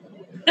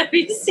Have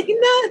you seen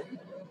that?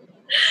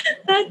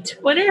 That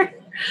Twitter?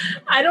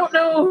 I don't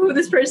know who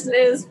this person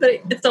is, but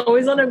it's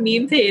always on a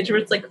meme page where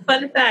it's like,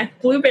 fun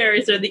fact,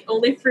 blueberries are the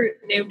only fruit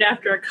named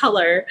after a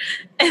color.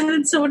 And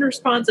then someone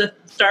responds with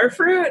star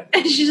fruit,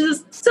 and she's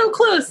just, so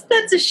close,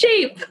 that's a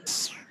shape.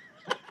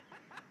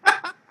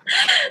 And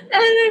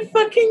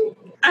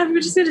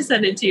I'm just going to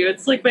send it to you.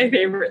 It's like my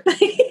favorite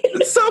thing.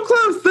 It's so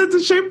close, that's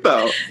a shape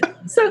though.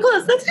 So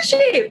close, that's a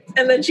shape.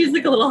 And then she's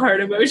like a little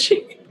heart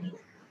emoji.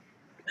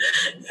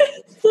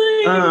 It's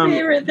like my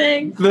favorite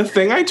thing. The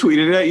thing I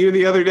tweeted at you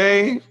the other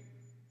day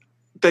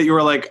that you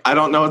were like, I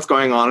don't know what's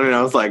going on, and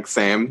I was like,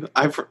 same.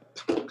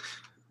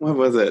 What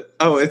was it?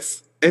 Oh,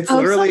 it's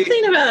literally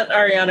something about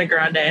Ariana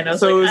Grande, and I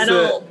was like, I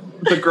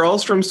don't. The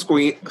girls from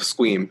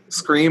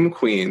Scream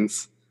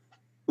Queens,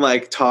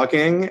 like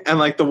talking, and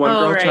like the one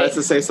girl tries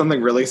to say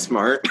something really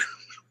smart,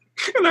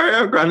 and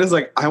Ariana Grande is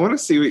like, I want to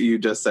see what you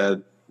just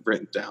said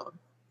written down,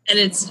 and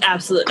it's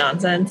absolute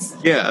nonsense.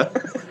 Yeah.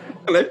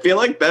 And I feel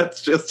like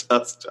that's just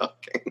us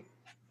talking.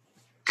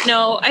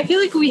 No, I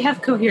feel like we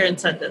have coherent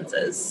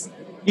sentences.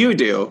 You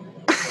do.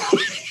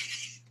 Hi,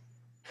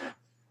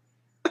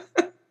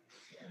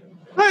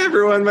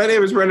 everyone. My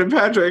name is Brendan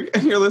Patrick,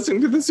 and you're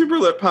listening to the Super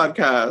Lit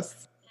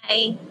Podcast.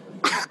 Hi.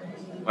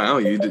 Wow,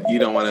 you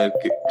don't want to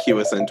cue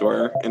us into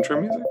our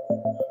intro music?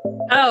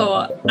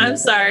 Oh, I'm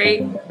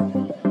sorry.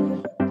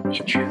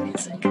 Intro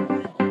music.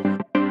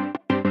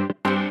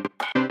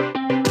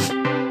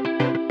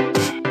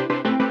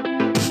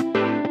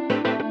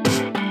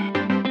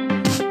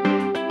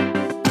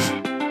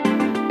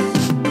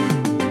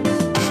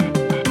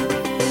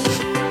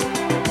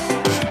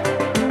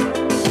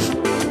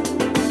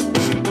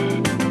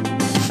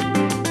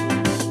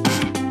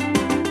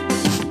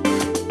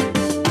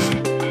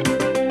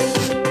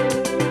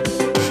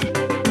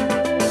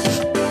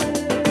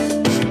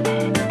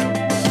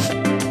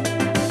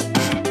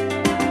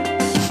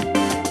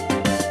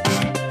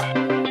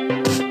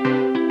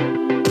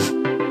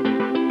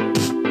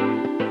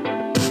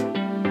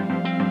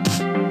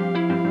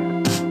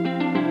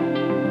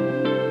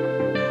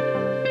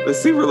 The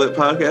Super Lit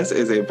Podcast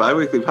is a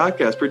bi-weekly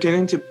podcast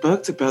pertaining to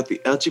books about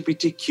the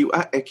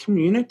LGBTQIA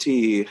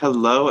community.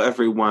 Hello,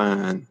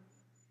 everyone.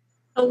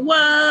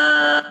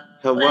 Hello.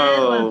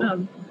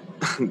 Hello.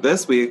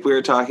 This week we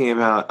are talking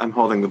about, I'm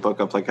holding the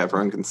book up like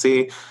everyone can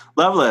see,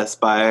 Loveless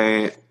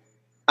by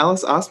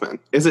Alice Oseman.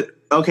 Is it,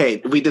 okay,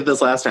 we did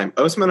this last time.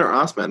 Oseman or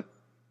Osman?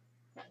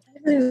 I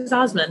think it was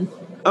Osman.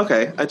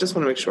 Okay, I just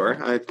want to make sure.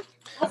 How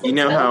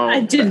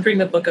I didn't bring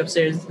the book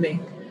upstairs with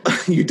me.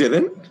 You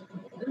didn't?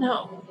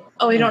 No.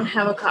 Oh, I don't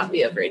have a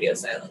copy of Radio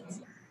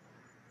Silence.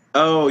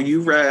 Oh,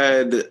 you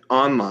read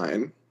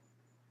online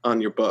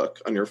on your book,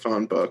 on your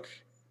phone book.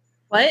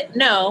 What?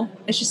 No,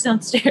 it's just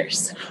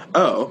downstairs.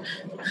 Oh.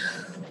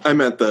 I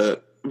meant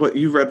what,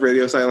 you read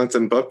Radio Silence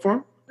in book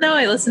form? No,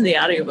 I listened to the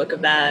audiobook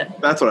of that.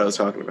 That's what I was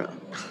talking about.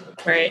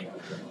 Right.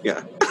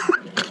 Yeah.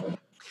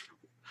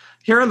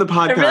 Here on the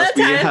podcast,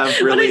 we have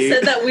really... When I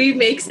said that we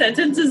make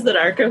sentences that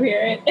are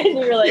coherent, and you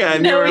were like, yeah,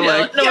 and no, you were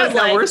like, no, yeah,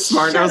 no, we're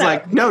smart. And I was up.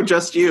 like, no,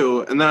 just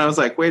you. And then I was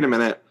like, wait a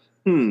minute.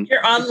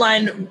 Your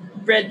online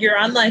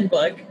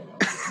book.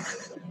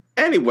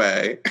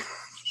 Anyway.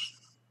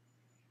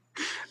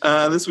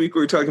 This week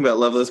we were talking about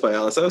Loveless by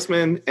Alice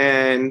Oseman,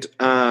 and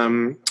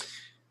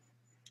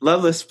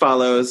Loveless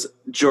follows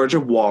Georgia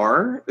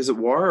War. Is it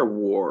War or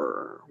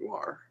War?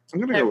 War. I'm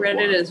going to go with read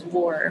War. it as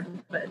War.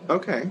 But...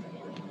 Okay.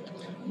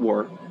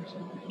 War.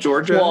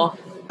 Georgia. War.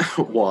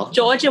 War.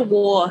 Georgia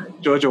War.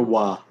 Georgia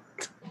War.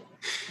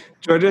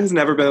 Georgia has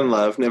never been in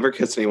love, never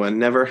kissed anyone,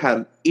 never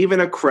had even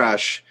a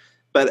crush,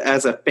 but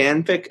as a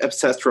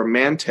fanfic-obsessed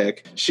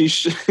romantic, she's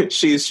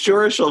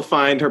sure she'll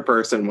find her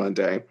person one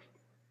day.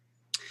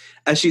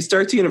 As she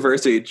starts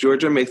university,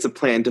 Georgia makes a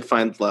plan to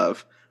find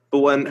love, but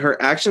when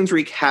her actions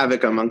wreak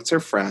havoc amongst her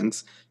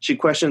friends, she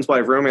questions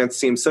why romance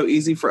seems so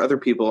easy for other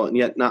people and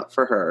yet not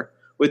for her.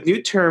 With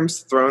new terms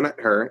thrown at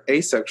her,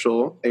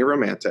 asexual,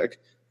 aromantic,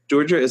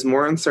 Georgia is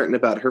more uncertain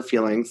about her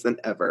feelings than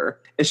ever.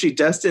 Is she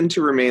destined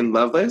to remain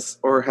loveless,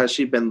 or has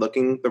she been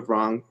looking for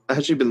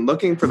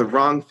the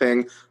wrong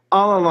thing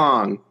all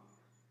along?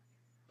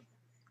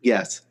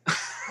 Yes.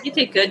 You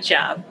did a good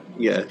job.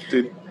 Yeah,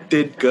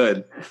 did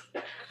good.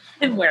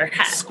 And wear a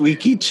hat.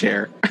 Squeaky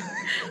chair.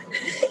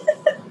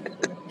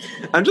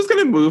 I'm just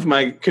going to move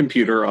my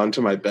computer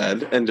onto my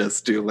bed and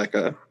just do like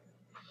a...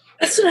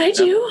 That's what I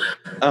do.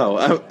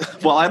 Oh,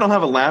 well, I don't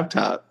have a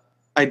laptop.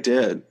 I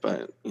did,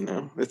 but,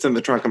 it's in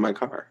the trunk of my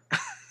car.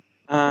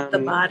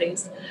 The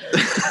bodies.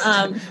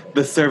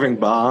 The serving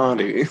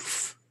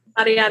bodies.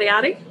 Yada, yada,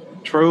 yada.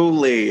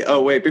 Truly.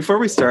 Oh, wait, before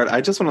we start, I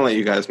just want to let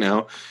you guys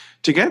know,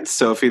 to get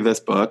Sophie this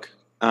book,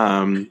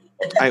 I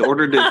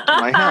ordered it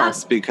to my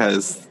house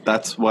because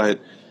that's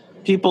what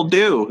people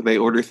do. They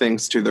order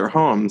things to their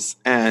homes.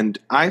 And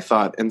I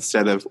thought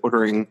instead of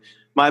ordering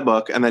my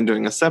book and then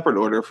doing a separate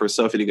order for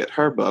Sophie to get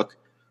her book,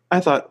 I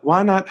thought,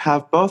 why not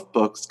have both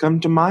books come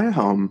to my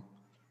home?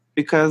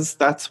 Because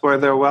that's where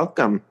they're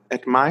welcome,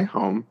 at my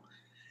home.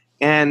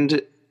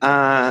 And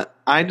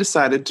I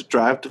decided to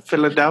drive to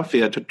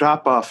Philadelphia to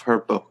drop off her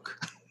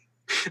book.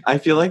 I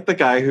feel like the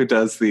guy who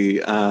does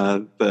the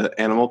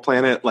Animal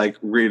Planet, like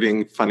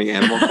reading funny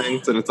animal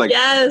things, and it's like,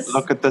 Yes.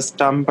 look at this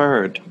dumb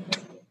bird.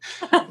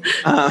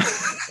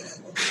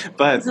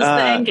 But This is the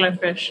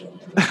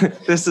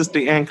anglerfish. this is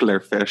the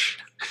anglerfish.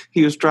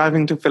 He was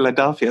driving to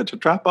Philadelphia to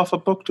drop off a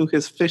book to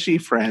his fishy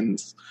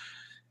friends.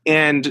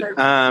 And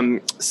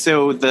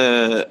so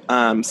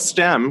the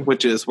stem,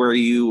 which is where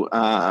you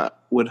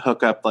would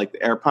hook up like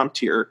the air pump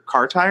to your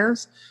car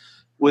tires,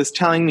 was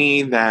telling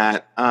me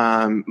that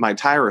my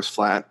tire was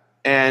flat.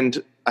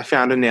 And I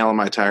found a nail in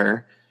my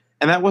tire.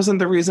 And that wasn't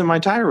the reason my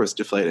tire was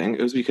deflating.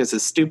 It was because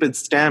his stupid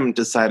stem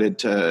decided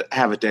to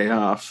have a day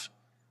off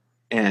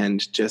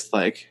and just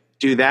like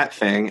do that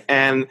thing.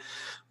 And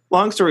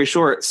long story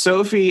short,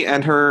 Sophie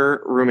and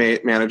her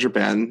roommate, manager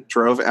Ben,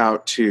 drove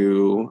out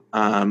to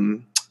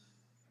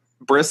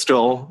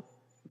Bristol,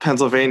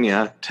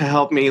 Pennsylvania to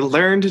help me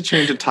learn to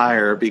change a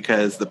tire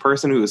because the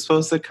person who was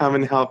supposed to come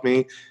and help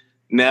me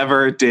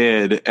never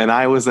did. And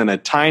I was in a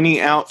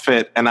tiny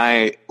outfit and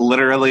I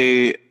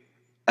literally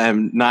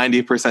am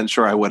 90%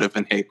 sure I would have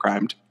been hate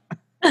crimed.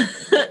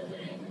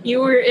 You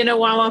were in a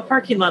Wawa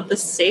parking lot, the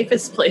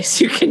safest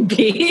place you can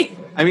be.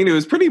 I mean, it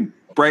was pretty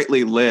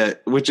brightly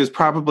lit, which is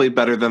probably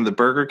better than the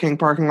Burger King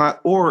parking lot.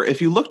 Or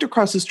if you looked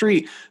across the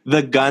street,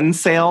 the gun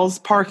sales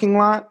parking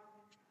lot.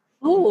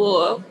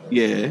 Ooh.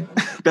 Yeah.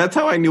 That's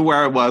how I knew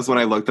where I was when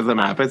I looked at the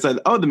map. It said,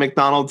 oh, the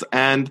McDonald's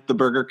and the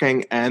Burger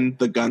King and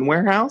the gun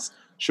warehouse.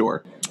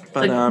 Sure.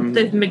 But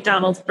the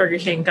McDonald's Burger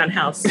King gun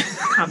house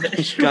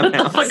combination. Gun What the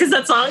house. fuck is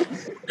that song?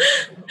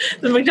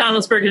 The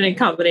McDonald's Burger King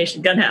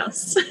combination gun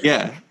house.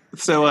 Yeah.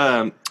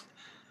 So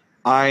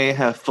I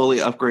have fully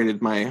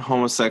upgraded my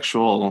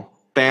homosexual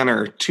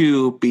banner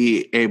to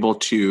be able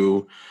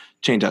to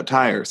change out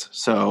tires.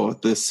 So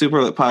the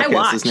Super Lit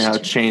podcast is now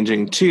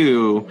changing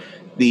to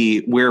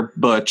the We're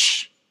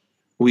Butch,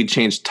 We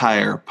Changed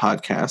Tire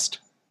podcast.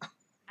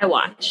 I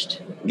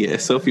watched. Yeah,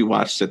 Sophie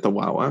watched at the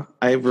Wawa.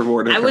 I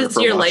rewarded her for watching. I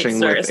was your light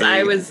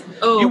source.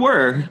 You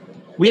were.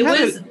 We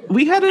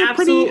had a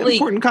pretty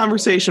important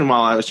conversation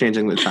while I was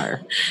changing the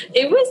tire.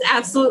 It was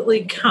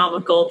absolutely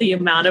comical, the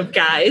amount of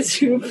guys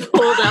who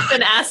pulled up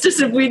and asked us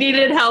if we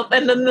needed help.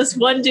 And then this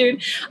one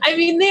dude, I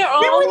mean, they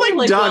were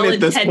like done at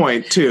this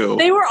point, too.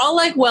 They were all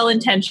like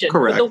well-intentioned.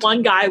 Correct. But the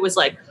one guy was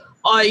like,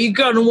 oh, you're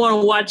going to want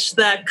to watch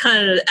that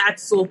kind of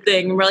axle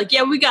thing. And we're like,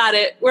 yeah, we got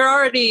it. We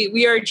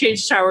already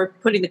changed tire. We're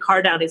putting the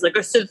car down. He's like,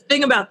 so the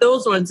thing about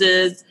those ones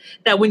is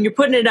that when you're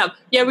putting it up,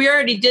 yeah, we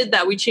already did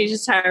that. We changed the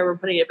tire. We're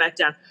putting it back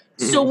down.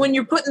 So when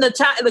you're putting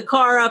the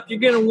car up, you're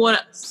going to want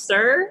to,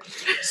 sir,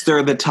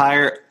 the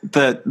tire,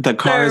 the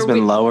car has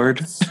been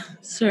lowered.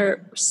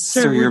 Sir,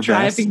 we're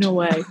driving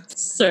away.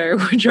 Sir,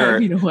 we're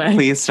driving away.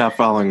 Please stop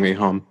following me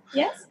home.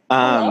 Yes.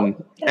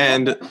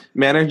 And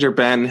manager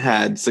Ben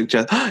had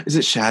suggested, is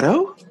it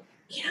Shadow?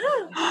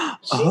 Yeah.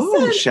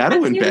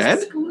 Shadow in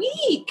bed?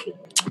 Squeak.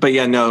 But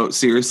yeah, no,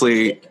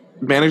 seriously,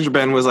 manager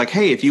Ben was like,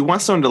 hey, if you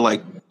want someone to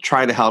like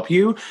try to help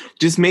you,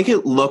 just make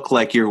it look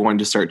like you're going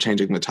to start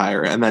changing the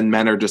tire, and then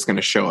men are just going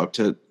to show up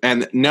to,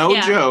 and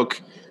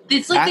joke.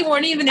 It's like they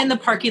weren't even in the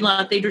parking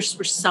lot. They just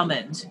were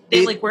summoned.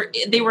 They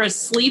were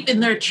asleep in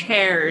their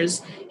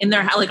chairs, in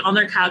their like on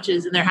their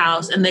couches in their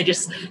house, and they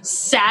just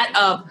sat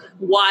up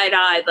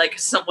wide-eyed like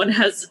someone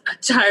has a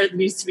tire that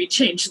needs to be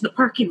changed in the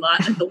parking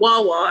lot at the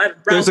Wawa. And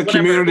There's a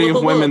community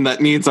of women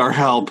that needs our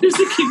help. There's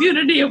a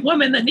community of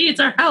women that needs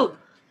our help.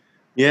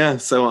 Yeah,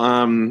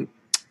 so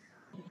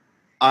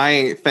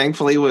I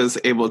thankfully was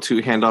able to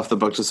hand off the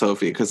book to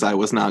Sophie because I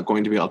was not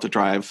going to be able to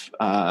drive,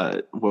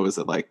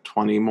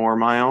 20 more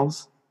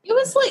miles? It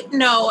was like,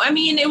 no, I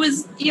mean, it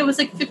was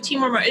like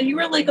 15 more miles. You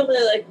were like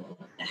only like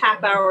a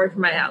half hour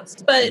from my house.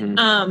 But,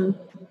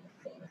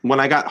 when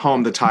I got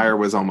home, the tire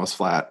was almost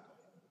flat.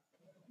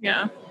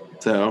 Yeah.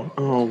 So,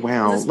 oh,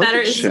 wow. Is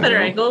this a better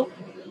angle?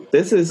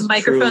 This is the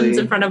microphone's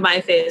in front of my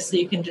face so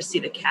you can just see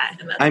the cat.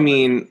 And I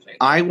mean,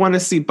 I want to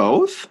see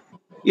both.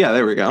 Yeah,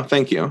 there we go.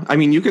 Thank you. I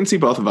mean, you can see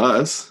both of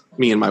us,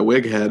 me and my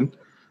wig head.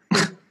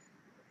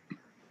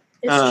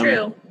 It's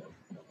true.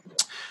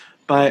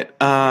 But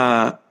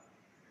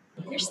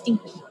you're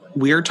stinky.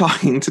 We're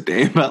talking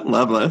today about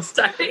Loveless.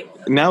 Sorry.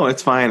 No,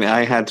 it's fine.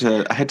 I had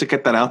to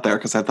get that out there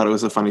because I thought it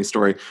was a funny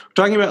story. We're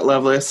talking about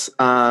Loveless.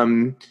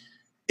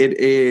 It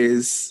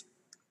is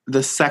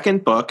the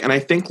second book, and I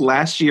think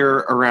last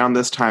year around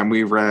this time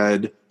we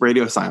read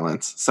Radio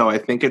Silence. So I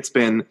think it's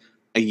been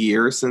a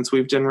year since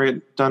we've done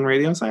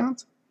Radio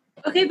Silence.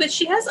 Okay, but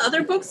she has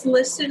other books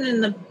listed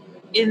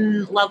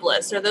in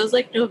Loveless. Are those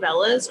like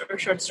novellas or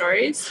short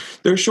stories?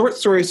 They're short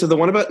stories. So the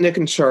one about Nick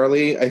and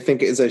Charlie, I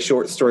think, is a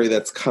short story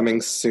that's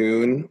coming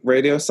soon.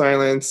 Radio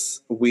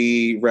Silence,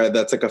 we read,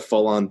 that's like a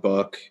full-on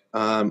book.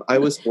 I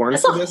Was Born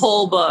that's for This. That's a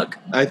whole book.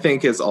 I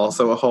think is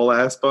also a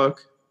whole-ass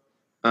book.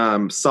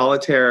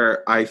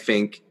 Solitaire, I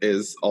think,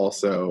 is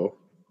also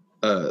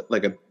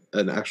like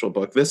an actual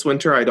book. This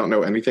Winter, I don't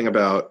know anything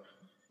about.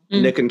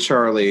 Nick and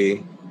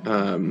Charlie,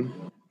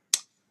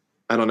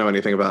 I don't know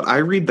anything about. I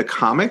read the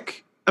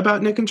comic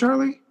about Nick and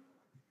Charlie.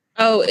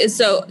 Oh,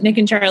 so Nick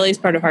and Charlie is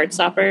part of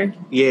Heartstopper?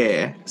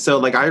 Yeah. So,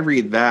 like, I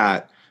read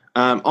that.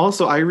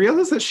 Also, I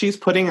realized that she's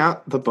putting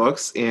out the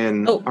books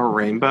in a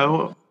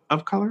rainbow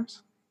of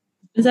colors.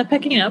 Is that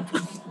picking up?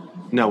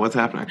 No, what's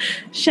happening?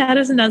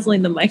 Shadow's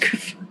nuzzling the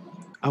microphone.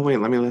 Oh, wait,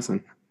 let me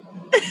listen.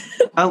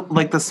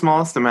 Like the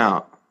smallest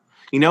amount.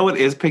 You know what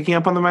is picking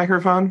up on the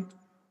microphone?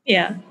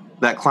 Yeah.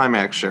 That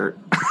Climax shirt.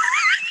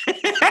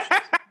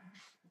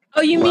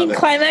 Oh, you mean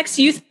Climax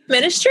Youth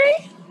Ministry?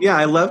 Yeah,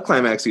 I love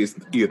Climax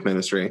Youth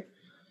Ministry.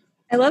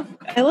 I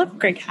love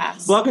Greg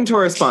Haas. Welcome to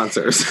our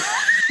sponsors.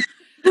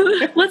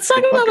 Let's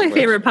talk about my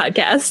favorite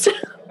podcast.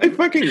 I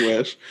fucking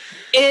wish.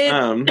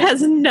 It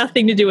has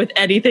nothing to do with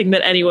anything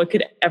that anyone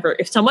could ever.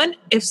 If someone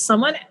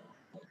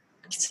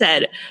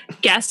said,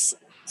 guess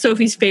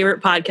Sophie's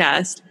favorite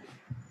podcast,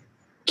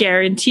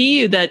 guarantee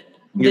you that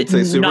you'd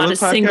say Super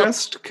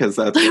Podcast because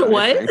that's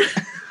what.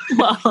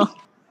 Well,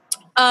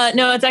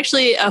 no, it's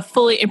actually a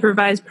fully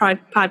improvised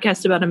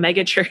podcast about a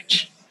mega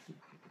church.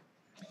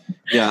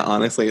 Yeah,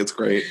 honestly, it's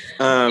great.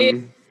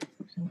 It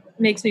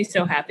makes me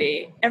so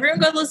happy. Everyone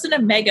go listen to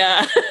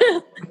Mega.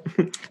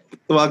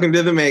 Welcome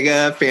to the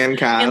Mega fan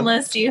cast.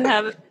 Unless you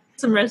have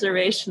some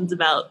reservations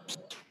about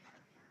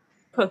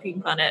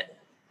poking fun at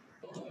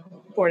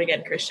born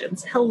again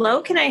Christians.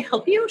 Hello, can I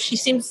help you? She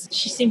seems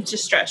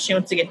distressed. She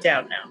wants to get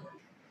down now.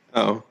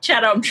 Oh,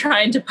 Shadow, I'm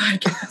trying to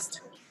podcast.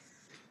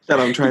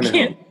 Shadow, I'm trying to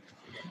help.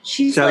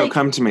 Shadow, like,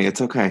 come to me.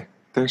 It's okay.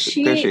 There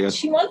she is.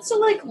 She wants to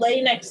like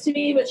lay next to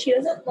me, but she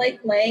doesn't like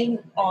laying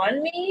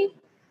on me.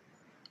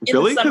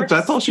 Really? Because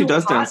that's all she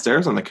does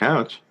downstairs on the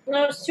couch.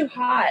 No, it's too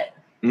hot.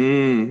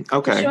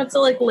 Okay. She wants to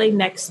like lay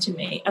next to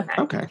me.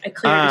 Okay. I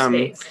cleared her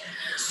space.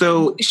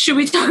 So should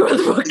we talk about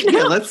the book now?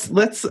 Yeah,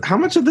 let's. How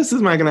much of this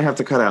am I going to have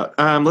to cut out?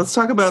 Let's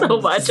talk about so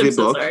much. the I'm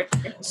so book. Sorry.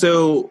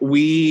 So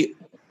we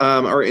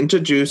are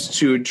introduced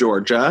to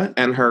Georgia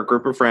and her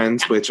group of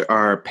friends, which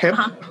are Pip.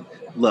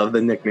 Love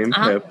the nickname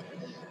Pip.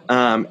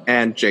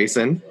 And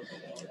Jason.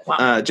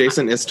 Wow.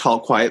 Jason is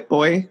tall, quiet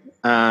boy.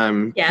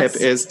 Yes. Pip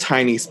is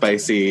tiny,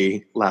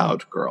 spicy,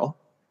 loud girl.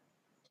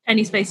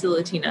 Tiny, spicy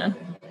Latina.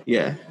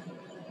 Yeah.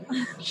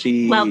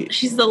 She's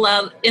the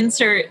loud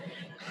insert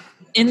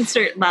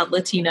loud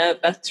Latina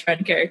best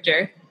friend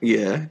character.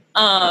 Yeah.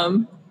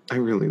 I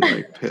really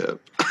like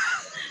Pip.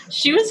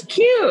 She was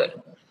cute.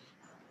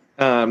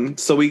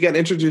 So we get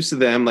introduced to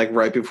them like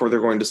right before they're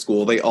going to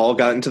school. They all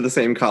got into the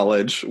same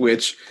college,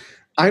 which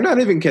I'm not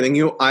even kidding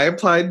you. I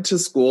applied to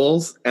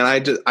schools and I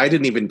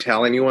didn't even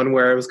tell anyone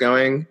where I was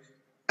going.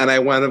 And I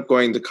wound up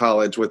going to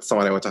college with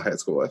someone I went to high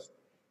school with.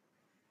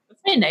 That's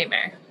my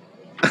nightmare.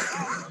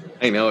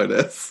 I know it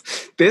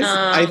is.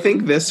 I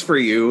think this for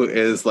you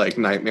is like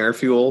nightmare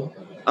fuel.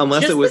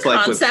 Unless it was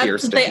like with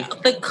Kirsten.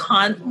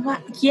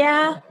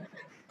 Yeah.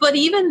 But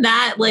even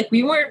that, like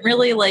we weren't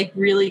really like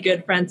really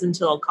good friends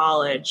until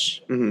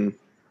college. Mm-hmm.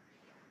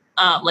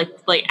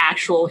 Like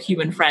actual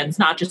human friends,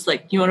 not just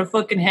like, you want to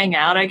fucking hang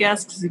out, I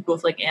guess, because we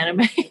both like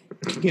anime.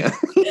 Yeah.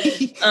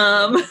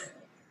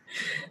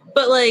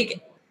 But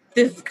like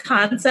this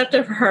concept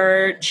of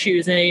her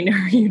choosing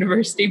her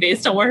university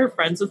based on where her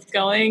friends was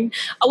going.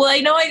 Well,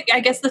 I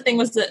guess the thing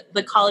was that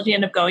the college you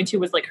ended up going to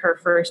was like her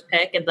first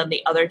pick, and then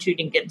the other two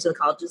didn't get into the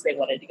colleges they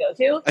wanted to go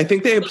to. I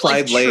think they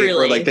applied late,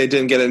 or like they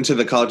didn't get into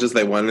the colleges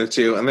they wanted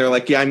to, and they're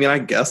like, yeah, I mean, I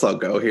guess I'll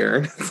go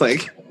here. It's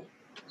like,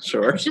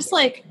 sure. It's just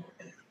like,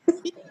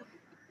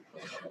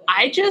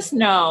 I just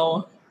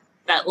know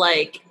that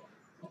like,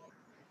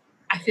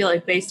 I feel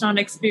like based on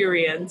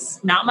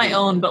experience, not my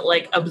own, but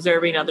like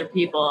observing other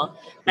people,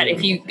 that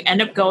if you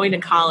end up going to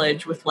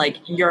college with like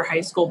your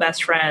high school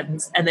best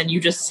friends and then you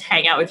just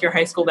hang out with your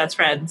high school best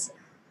friends,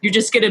 you're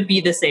just going to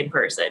be the same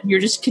person. You're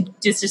just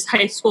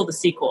high school, the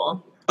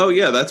sequel. Oh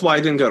yeah. That's why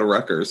I didn't go to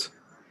Rutgers.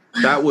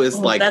 That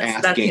was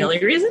that's the only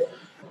reason.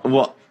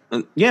 Well,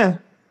 yeah,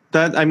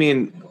 I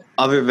mean,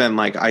 other than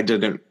like, I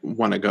didn't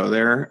want to go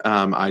there.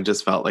 I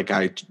just felt like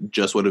I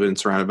just would have been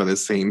surrounded by the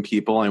same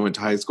people I went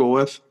to high school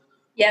with.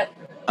 Yep.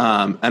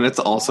 And it's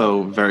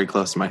also very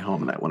close to my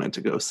home, and I wanted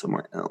to go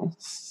somewhere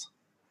else.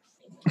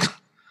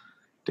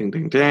 Ding,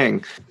 ding,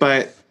 ding.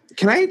 But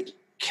can I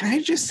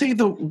just say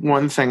the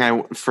one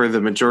thing for the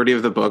majority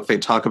of the book, they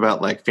talk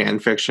about like fan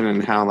fiction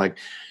and how like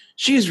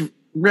she's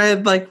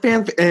read like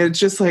fan, and it's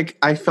just like,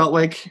 I felt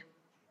like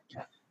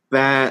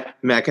that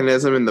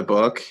mechanism in the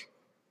book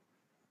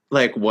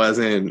like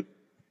wasn't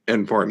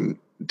important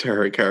to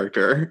her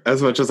character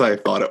as much as I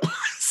thought it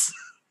was.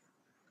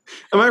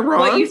 Am I wrong?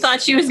 What, you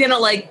thought she was going to,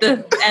 like,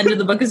 the end of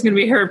the book is going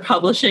to be her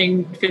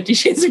publishing 50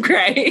 Shades of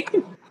Grey?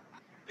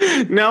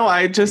 No,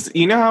 I just,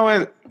 you know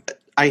how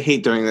I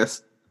hate doing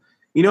this.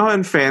 You know how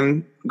in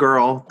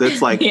Fangirl,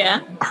 that's like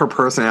her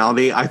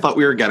personality? I thought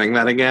we were getting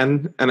that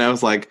again. And I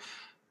was like,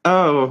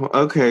 oh,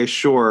 okay,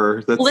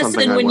 sure. That's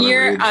something I want to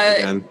read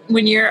again.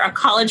 When you're a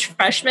college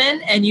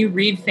freshman and you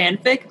read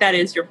fanfic, that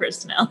is your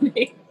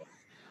personality.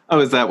 Oh,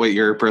 is that what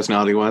your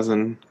personality was?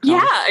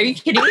 Yeah, are you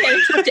kidding me? I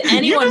didn't talk to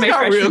anyone my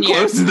freshman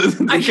year.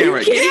 Are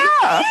you kidding?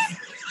 Yeah.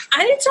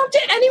 I didn't talk to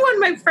anyone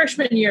my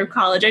freshman year of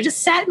college. I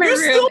just sat in my room.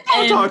 You still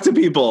don't talk to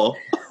people.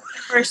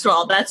 First of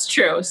all, that's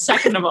true.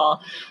 Second of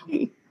all,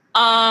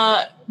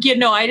 I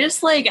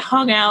just like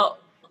hung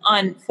out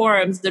on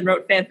forums and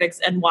wrote fanfics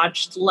and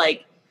watched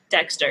like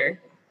Dexter.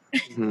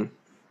 Mm-hmm.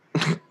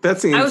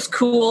 I was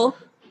cool.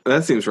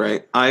 That seems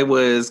right. I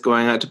was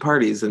going out to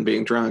parties and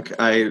being drunk.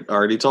 I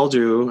already told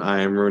you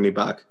I am Rooney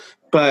Buck.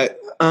 But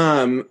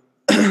I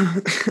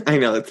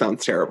know that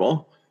sounds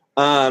terrible.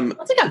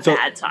 It's like a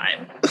bad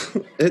time.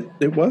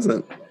 It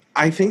wasn't.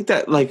 I think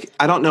that, like,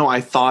 I don't know.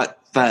 I thought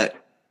that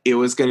it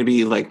was going to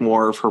be like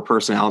more of her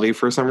personality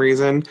for some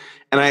reason.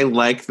 And I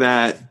like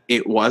that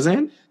it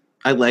wasn't.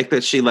 I like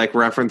that she like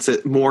referenced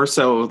it more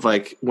so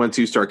like once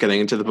you start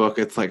getting into the book,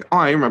 it's like, oh,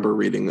 I remember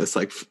reading this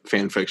like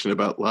fan fiction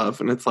about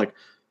love. And it's like,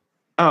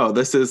 oh,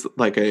 this is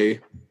like a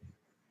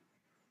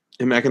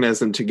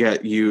mechanism to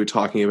get you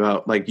talking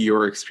about like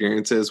your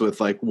experiences with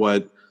like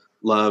what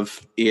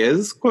love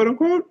is, quote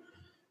unquote.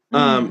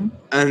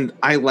 And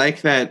I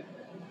like that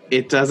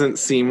it doesn't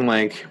seem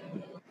like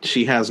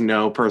she has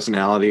no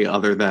personality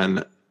other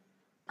than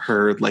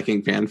her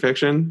liking fan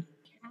fiction.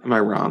 Am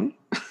I wrong?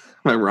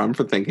 Am I wrong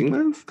for thinking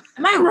this?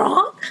 Am I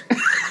wrong?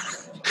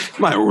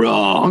 Am I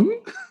wrong?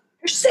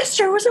 Your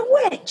sister was a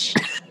witch.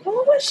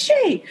 What was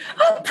she?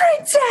 A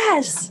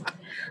princess.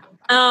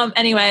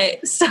 Anyway,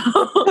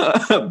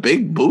 so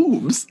big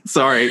boobs.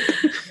 Sorry.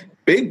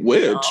 Big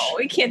witch. Oh,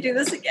 we can't do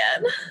this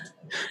again.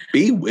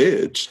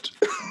 Bewitched.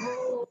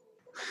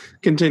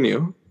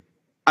 Continue.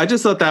 I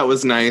just thought that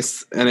was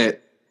nice, and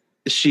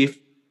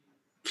she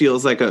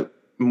feels like a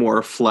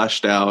more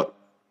fleshed out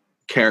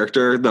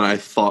character than I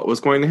thought was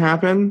going to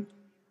happen.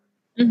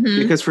 Mm-hmm.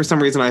 Because for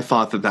some reason I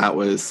thought that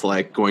was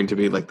like going to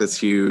be like this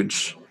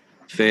huge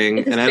thing,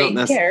 it's and I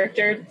don't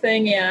character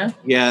thing, yeah.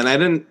 Yeah, and I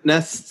didn't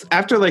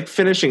after like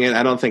finishing it,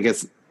 I don't think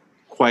it's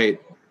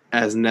quite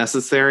as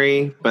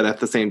necessary, but at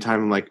the same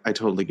time, I'm like, I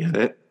totally get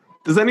it.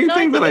 Does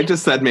anything that I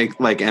just said make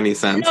like any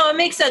sense? No, it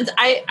makes sense.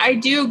 I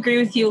do agree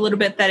with you a little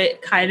bit that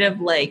it kind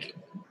of like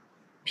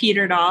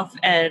petered off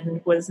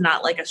and was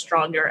not like a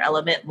stronger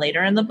element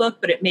later in the book,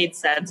 but it made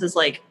sense as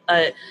like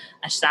a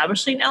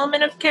establishing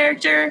element of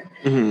character,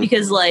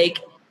 because like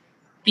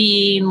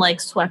being like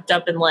swept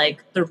up in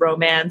like the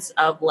romance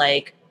of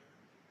like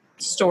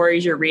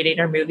stories you're reading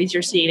or movies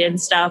you're seeing and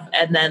stuff,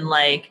 and then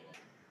like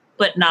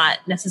but not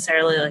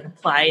necessarily like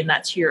applying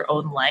that to your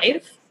own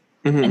life,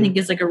 I think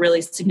is like a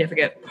really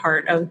significant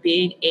part of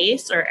being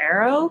Ace or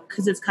Arrow,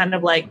 because it's kind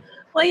of like,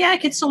 well, yeah, I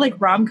could still like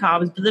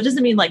rom-coms, but that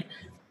doesn't mean like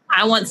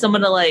I want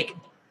someone to like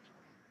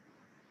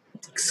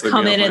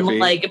come in and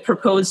like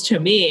propose to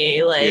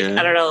me. Like, yeah.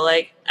 I don't know,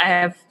 like I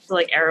have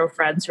like Arrow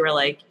friends who are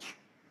like,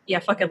 yeah,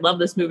 fucking love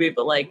this movie,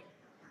 but like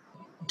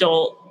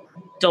don't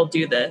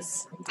do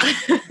this.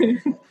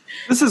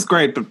 This is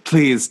great, but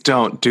please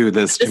don't do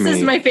this to me. This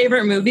is my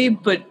favorite movie,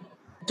 but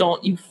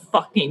don't you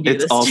fucking do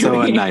this to me. It's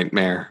also a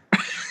nightmare.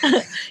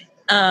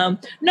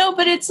 No,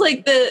 but it's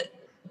like I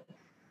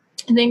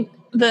think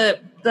the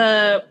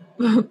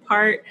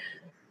part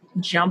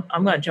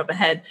I'm going to jump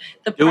ahead.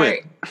 The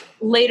part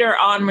later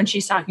on when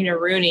she's talking to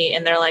Rooney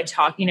and they're like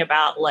talking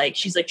about like,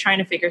 she's like trying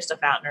to figure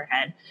stuff out in her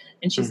head.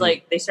 And she's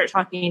like, they start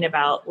talking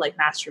about like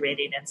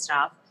masturbating and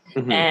stuff.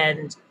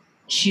 And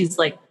she's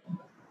like,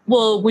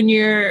 well, when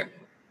you're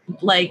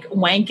like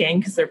wanking,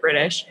 because they're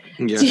British,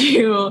 do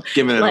you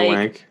giving it like, a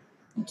wank?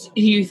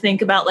 Do you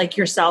think about like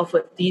yourself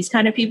with these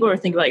kind of people, or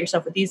think about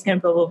yourself with these kind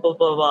of blah, blah, blah,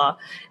 blah, blah.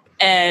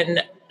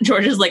 And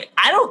George is like,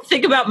 I don't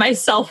think about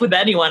myself with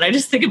anyone. I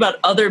just think about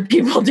other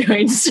people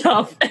doing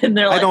stuff. And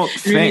they're like,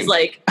 Rooney's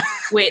like,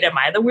 wait, am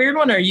I the weird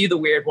one or are you the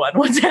weird one?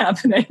 What's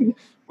happening?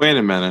 Wait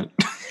a minute.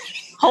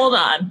 Hold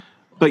on.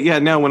 But yeah,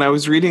 no, when I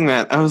was reading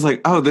that, I was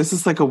like, oh, this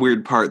is like a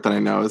weird part that I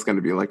know is going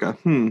to be like a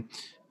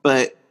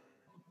But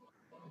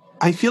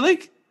I feel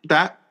like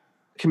that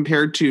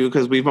compared to,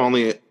 because we've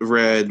only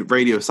read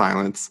Radio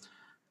Silence,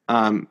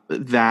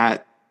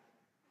 that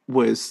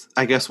was,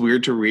 I guess,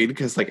 weird to read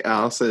because like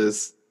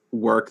Alice's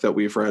work that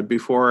we've read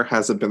before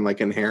hasn't been like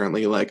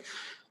inherently like,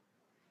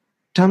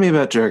 tell me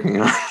about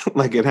jerking off.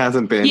 Like it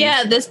hasn't been.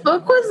 Yeah, this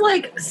book was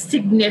like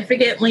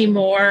significantly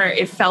more,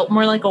 it felt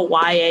more like a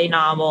YA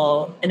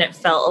novel, and it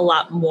felt a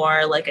lot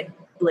more like a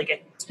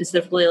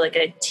specifically like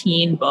a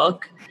teen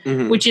book,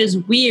 which is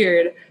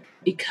weird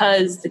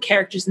because the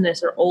characters in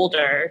this are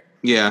older.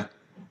 Yeah.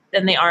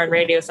 Than they are in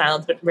Radio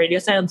Silence, but Radio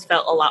Silence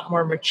felt a lot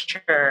more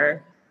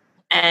mature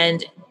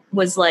and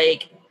was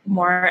like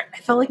more, I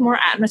felt like more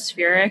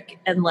atmospheric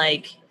and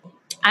like,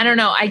 I don't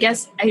know, I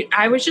guess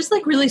I was just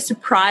like really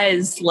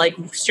surprised like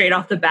straight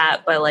off the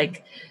bat by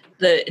like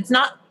it's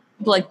not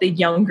like the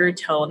younger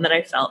tone that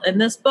I felt in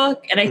this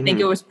book. And I think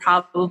it was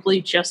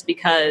probably just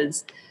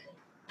because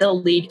the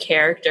lead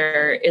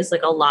character is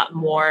like a lot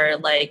more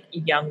like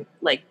young,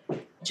 like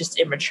just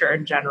immature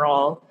in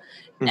general.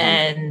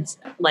 And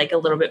like a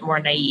little bit more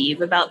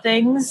naive about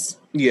things.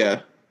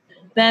 Yeah.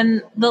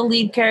 Than the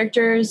lead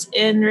characters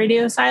in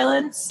Radio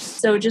Silence.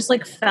 So it just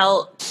like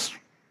felt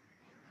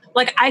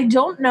like, I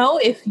don't know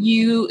if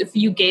you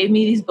gave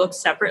me these books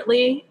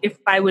separately, if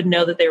I would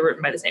know that they were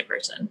written by the same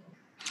person.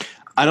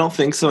 I don't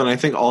think so. And I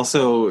think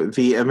also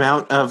the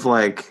amount of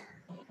like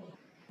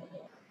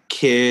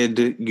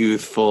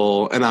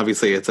youthful, and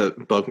obviously it's a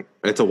book,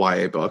 it's a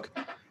YA book,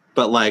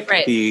 but like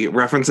Right. the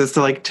references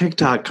to like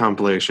TikTok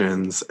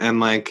compilations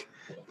and like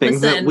things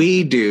that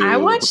we do. I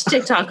watch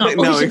TikTok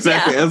compilations. No,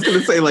 exactly. Yeah. I was going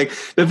to say like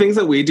the things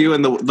that we do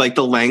and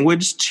the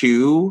language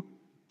too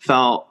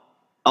felt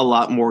a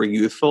lot more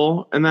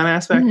youthful in that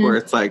aspect where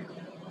it's like,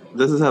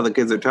 this is how the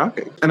kids are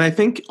talking. And I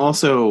think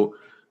also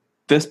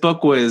this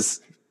book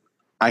was,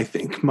 I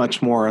think,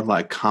 much more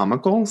like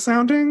comical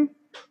sounding.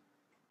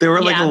 There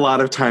were like a lot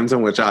of times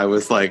in which I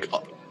was like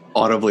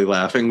audibly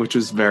laughing, which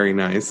was very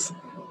nice.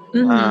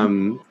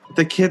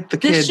 The kids.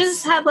 This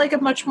just had like a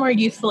much more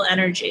youthful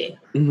energy.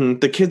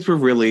 The kids were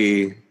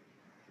really,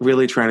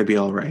 really trying to be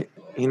all right.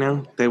 You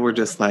know, they were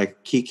just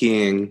like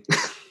kikiing,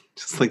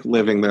 just like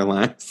living their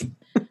lives.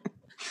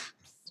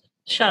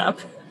 Shut up.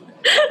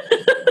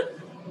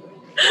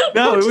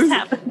 No, what it was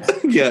happened?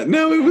 Yeah,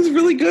 no, it was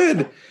really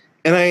good,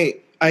 and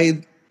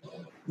I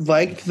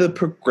liked the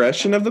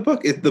progression of the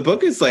book. The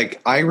book is like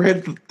I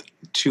read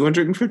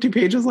 250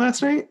 pages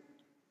last night.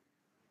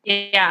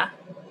 Yeah.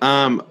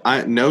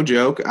 No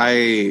joke.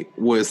 I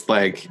was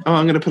like, oh,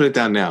 I'm gonna put it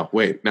down now.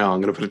 Wait, no,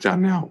 I'm gonna put it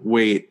down now.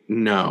 Wait,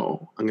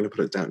 no, I'm gonna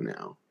put it down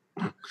now.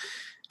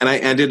 And I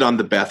ended on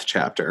the Beth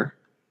chapter.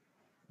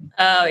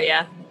 Oh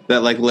yeah.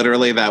 That like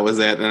literally that was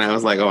it, and I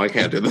was like, oh, I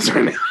can't do this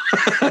right now.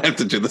 I have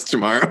to do this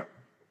tomorrow.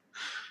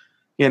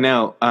 Yeah,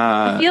 no.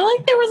 I feel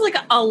like there was like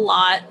a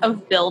lot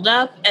of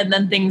buildup, and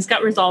then things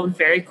got resolved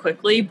very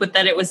quickly, but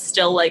then it was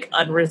still like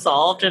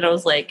unresolved, and I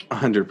was like,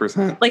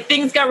 100%. Like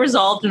things got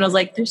resolved, and I was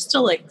like, there's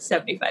still like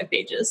 75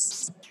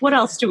 pages. What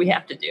else do we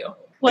have to do?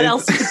 What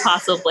else could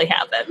possibly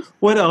happen?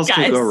 What else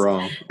Guys, could go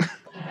wrong?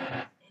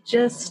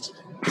 Just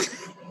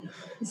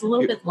it's a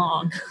little bit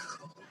long.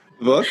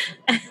 The book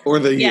or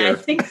the year? Yeah, I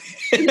think.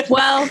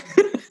 Well,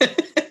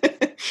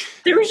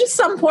 there were just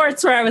some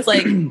parts where I was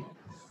like,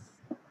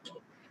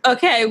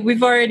 okay,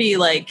 we've already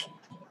like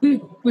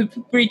we've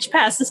reached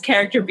past this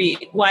character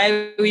beat. Why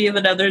do we have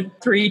another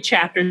 3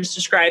 chapters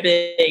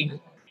describing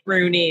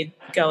Rooney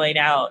going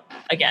out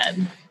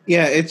again?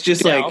 Yeah, it's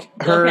just like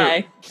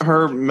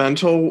her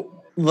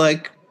mental,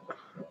 like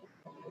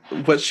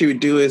what she would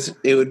do is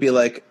it would be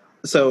like,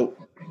 so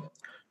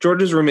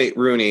George's roommate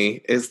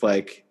Rooney is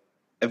like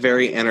a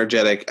very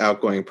energetic,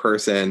 outgoing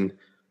person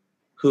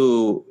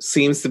who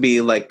seems to be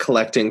like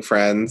collecting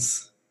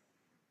friends,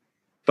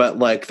 but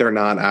like they're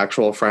not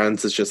actual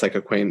friends. It's just like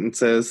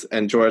acquaintances.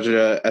 And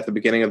Georgia at the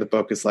beginning of the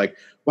book is like,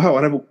 wow,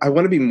 I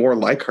want to be more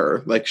like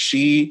her. Like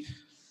she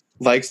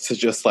likes to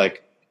just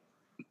like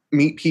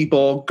meet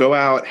people, go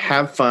out,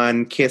 have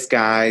fun, kiss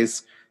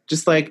guys,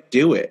 just like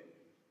do it.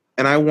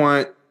 And I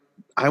want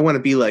to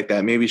be like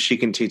that. Maybe she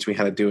can teach me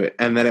how to do it.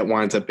 And then it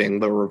winds up being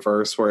the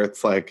reverse where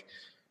it's like,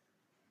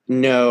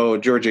 no,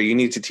 Georgia, you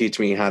need to teach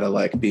me how to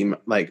like be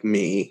like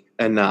me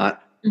and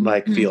not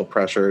like feel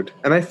pressured.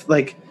 And I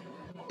like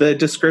the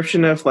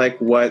description of like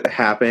what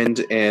happened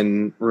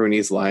in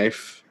Rooney's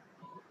life,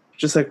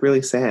 just like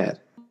really sad.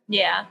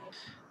 Yeah.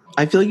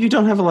 I feel like you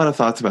don't have a lot of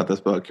thoughts about this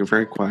book. You're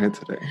very quiet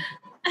today.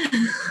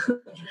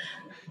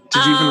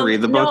 Did you even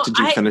read the book? No, Did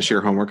you finish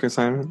your homework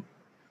assignment?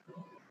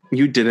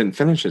 You didn't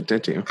finish it,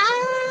 did you?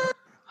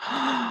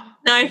 No,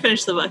 I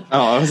finished the book.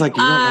 Oh, I was like,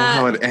 you don't know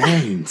how it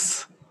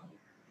ends.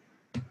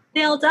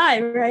 They all die,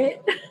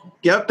 right?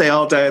 Yep, they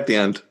all die at the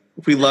end.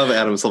 We love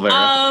Adam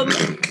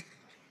Silvera.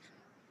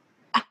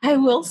 I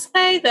will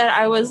say that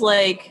I was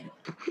like,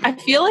 I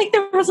feel like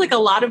there was like a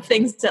lot of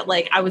things that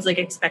like I was like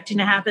expecting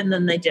to happen,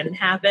 then they didn't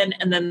happen,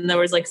 and then there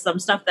was like some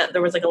stuff that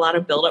there was like a lot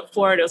of build up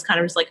for it. It was kind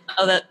of just like,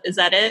 oh, is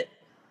that it?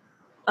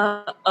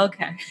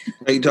 Okay.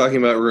 Are you talking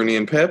about Rooney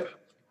and Pip?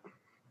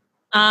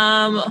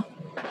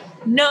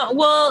 No,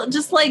 well,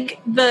 just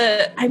like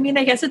I mean,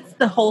 I guess it's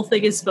the whole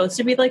thing is supposed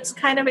to be like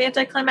kind of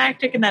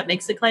anticlimactic, and that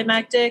makes it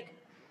climactic.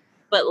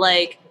 But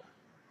like,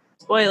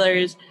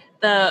 spoilers,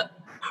 the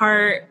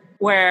part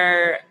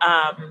where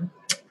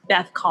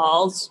Beth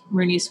calls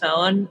Rooney's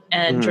phone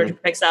and Georgia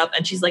picks up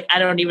and she's like, I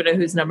don't even know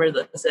whose number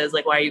this is.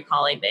 Like, why are you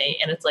calling me?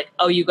 And it's like,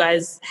 oh, you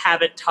guys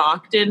haven't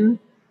talked in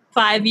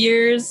 5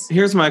 years.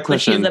 Here's my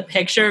question. Like, she has a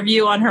picture of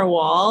you on her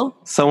wall.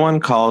 Someone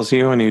calls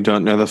you and you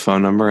don't know the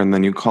phone number and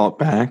then you call it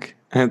back.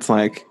 And it's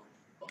like,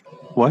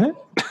 what?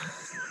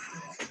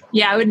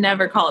 Yeah, I would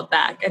never call it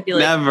back. I'd be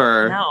like,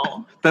 never.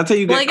 No. That's how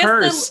you get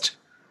cursed.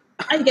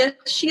 I guess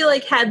she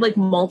like had like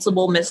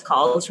multiple missed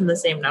calls from the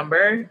same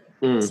number.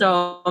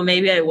 So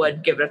maybe I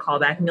would give it a call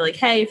back and be like,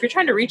 hey, if you're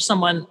trying to reach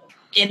someone,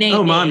 it ain't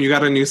Oh, me. Mom, you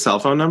got a new cell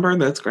phone number?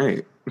 That's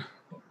great.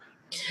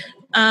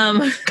 Yeah,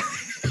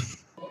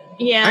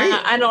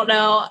 I don't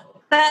know.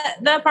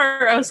 That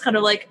part I was kind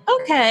of like,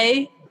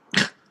 okay.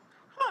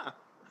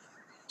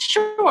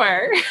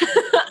 Sure.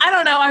 I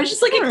don't know. I was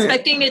just like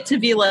expecting it to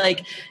be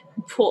like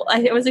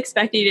I was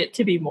expecting it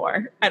to be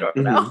more. I don't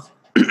know.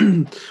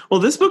 Well,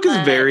 this book is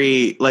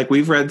very like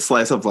we've read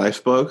slice of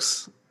life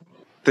books.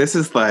 This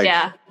is like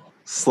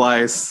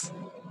slice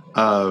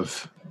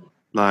of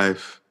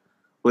life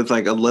with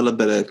like a little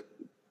bit of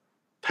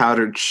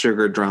powdered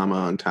sugar drama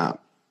on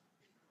top.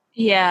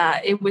 Yeah,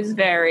 it was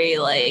very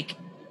like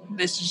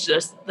this is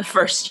just the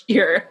first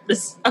year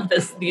of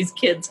these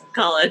kids'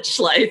 college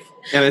life.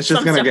 And it's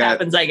just going to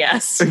happens, I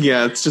guess.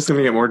 Yeah, it's just going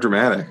to get more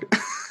dramatic.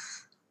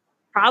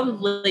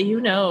 Probably. Who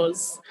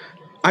knows?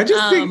 I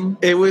just think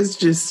it was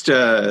just,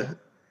 I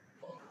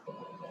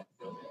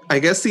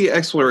guess, the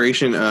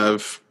exploration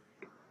of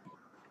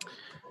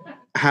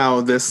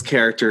how this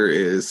character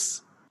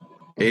is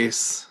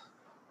Ace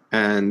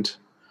and,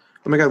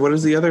 oh my God, what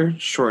is the other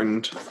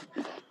shortened?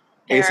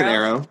 Ace and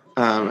Arrow.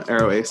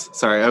 Arrow Ace.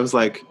 Sorry, I was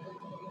like,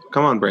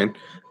 come on, brain.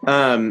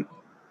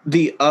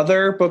 The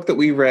other book that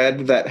we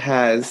read that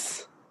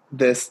has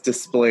this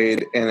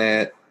displayed in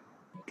it,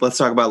 Let's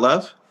Talk About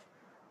Love.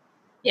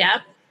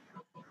 Yeah.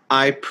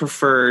 I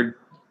preferred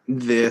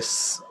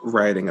this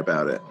writing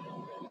about it.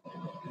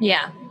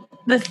 Yeah.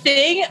 The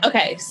thing,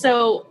 okay,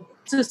 so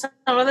some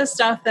of the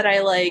stuff that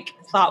I like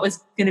thought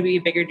was going to be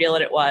a bigger deal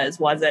than it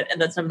wasn't.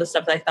 And then some of the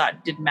stuff that I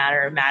thought didn't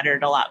matter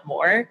mattered a lot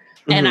more.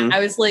 Mm-hmm. And I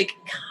was like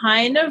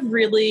kind of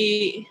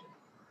really,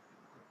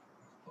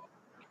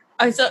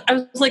 I was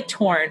like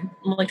torn.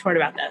 I'm like torn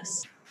about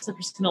this. So I'm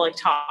just going to like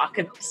talk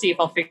and see if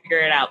I'll figure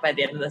it out by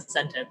the end of the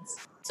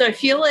sentence. So I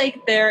feel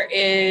like there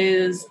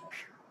is,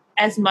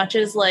 as much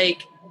as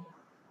like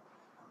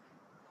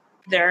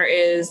there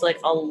is like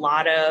a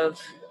lot of,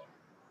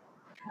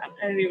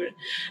 I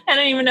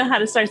don't even know how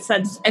to start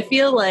sentence. I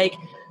feel like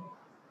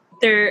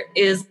there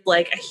is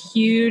like a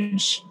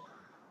huge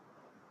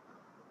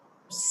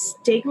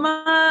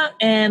stigma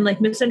and like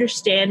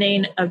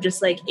misunderstanding of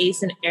just like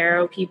Ace and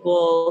Arrow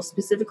people,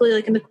 specifically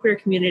like in the queer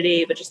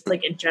community, but just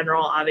like in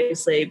general,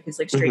 obviously, because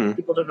like straight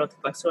people don't know what the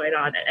fuck's going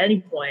on at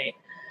any point.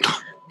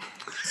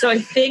 So I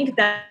think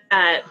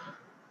that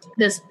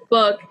this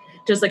book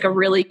does like a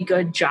really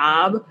good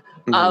job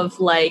of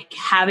like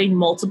having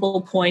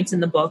multiple points in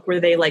the book where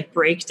they like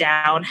break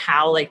down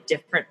how like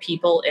different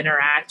people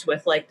interact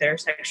with like their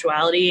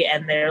sexuality,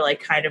 and they're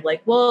like kind of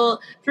like,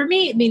 well, for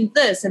me it means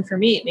this, and for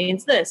me it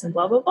means this, and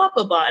blah blah blah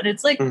blah blah. And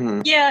it's like,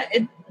 yeah,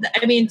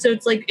 I mean, so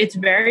it's like, it's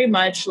very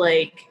much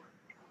like,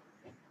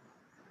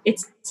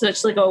 it's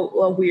such like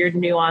a weird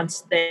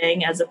nuanced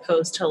thing, as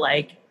opposed to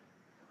like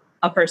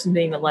a person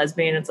being a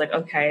lesbian. It's like,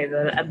 okay,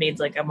 that means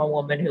like I'm a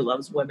woman who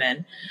loves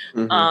women.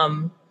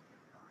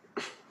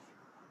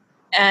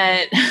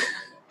 And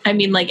I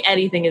mean, like,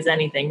 anything is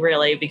anything,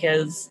 really,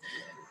 because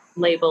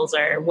labels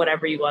are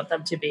whatever you want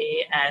them to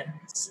be and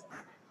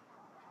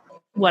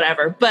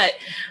whatever. But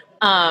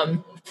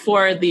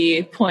for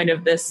the point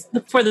of this,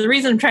 for the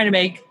reason I'm trying to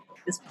make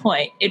this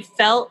point, it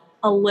felt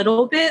a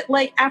little bit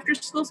like After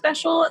School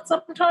Special at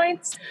some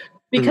points,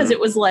 because it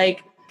was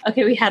like,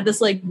 okay, we had this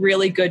like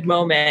really good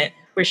moment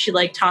where she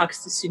like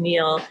talks to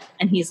Sunil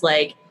and he's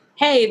like,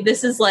 hey,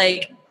 this is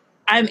like,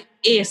 I'm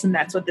Ace and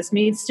that's what this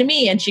means to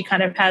me. And she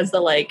kind of has the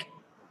like,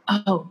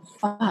 oh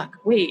fuck,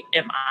 wait,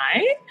 am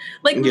I?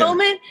 Like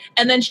moment.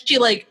 And then she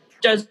like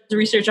does the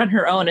research on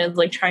her own and is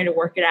like trying to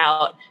work it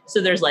out. So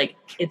there's like,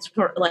 it's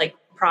like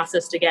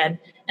processed again.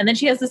 And then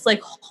she has this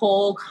like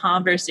whole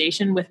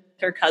conversation with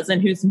her cousin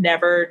who's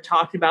never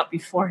talked about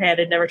beforehand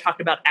and never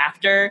talked about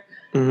after,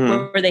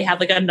 where they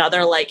have like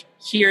another, like,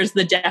 here's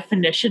the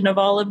definition of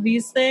all of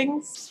these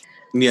things.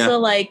 Yeah. So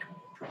like,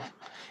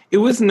 it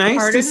was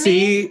nice to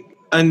see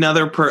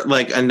another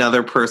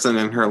person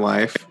in her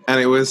life, and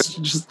it was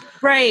just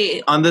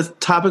right on this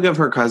topic of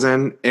her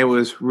cousin. It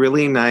was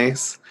really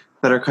nice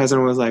that her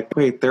cousin was like,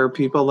 wait, there are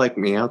people like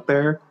me out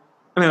there.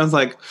 And I was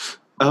like,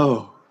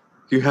 oh,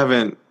 you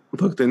haven't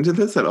looked into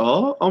this at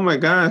all? Oh my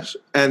gosh.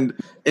 And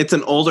it's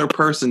an older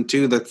person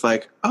too that's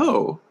like,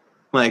 oh,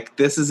 like,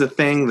 this is a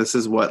thing, this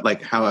is what,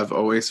 like, how I've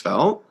always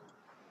felt.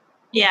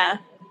 Yeah.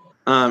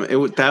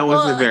 That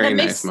was a very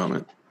nice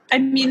moment. I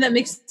mean, that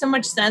makes so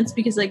much sense,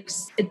 because like,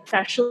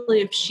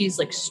 especially if she's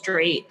like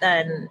straight,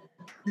 then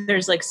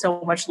there's like so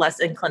much less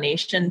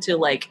inclination to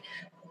like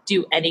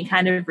do any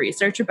kind of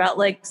research about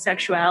like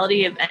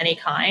sexuality of any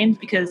kind,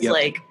 because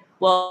like,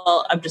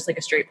 well, I'm just like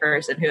a straight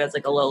person who has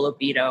like a low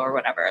libido or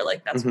whatever.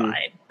 Like, that's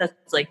fine. That's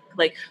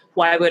like,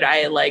 why would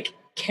I like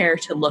care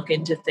to look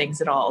into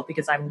things at all?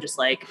 Because I'm just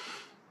like,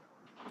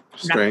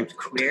 straight. Not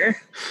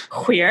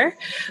queer.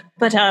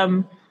 But,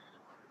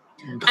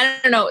 I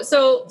don't know.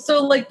 So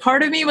like,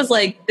 part of me was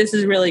like, this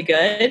is really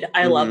good.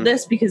 I love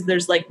this, because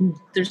there's like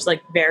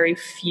very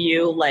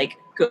few like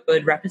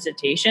good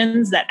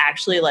representations that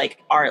actually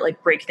like are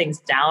like break things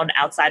down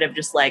outside of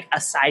just like a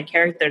side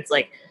character that's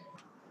like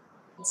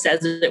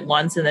says it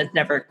once and that's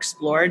never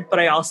explored. But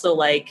I also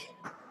like,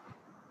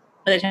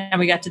 by the time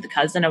we got to the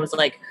cousin, I was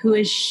like, who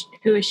is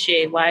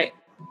she? Why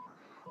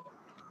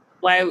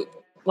are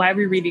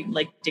we reading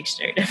like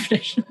dictionary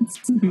definitions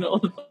in the middle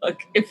of the book?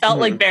 It felt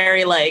like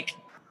very like,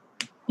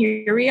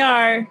 here we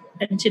are,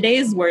 and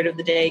today's word of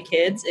the day,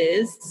 kids,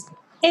 is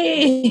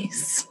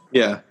Ace.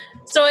 Yeah.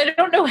 So I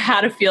don't know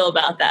how to feel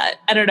about that.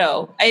 I don't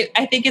know.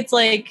 I think it's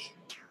like,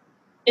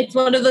 it's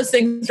one of those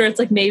things where it's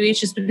like, maybe it's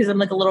just because I'm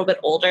like a little bit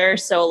older,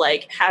 so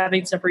like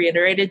having stuff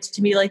reiterated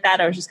to me like that,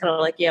 I was just kind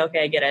of like, yeah,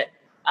 okay, I get it.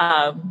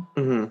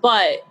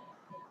 But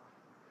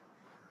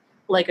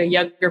like a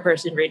younger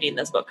person reading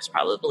this book is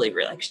probably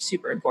really, like,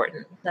 super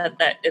important that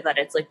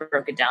it's like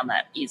broken down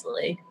that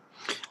easily.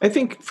 I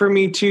think for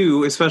me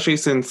too, especially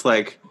since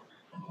like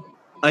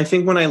I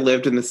think when I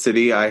lived in the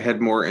city, I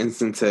had more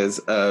instances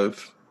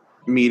of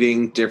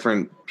meeting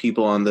different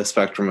people on the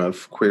spectrum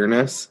of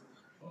queerness.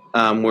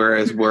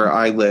 Whereas where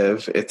I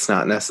live, it's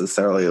not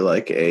necessarily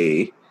like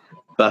a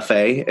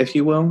buffet, if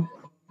you will,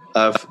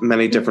 of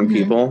many different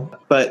people.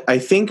 But I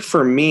think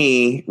for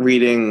me,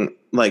 reading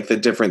like the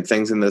different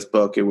things in this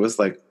book, it was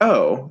like,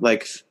 oh,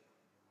 like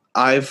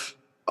I've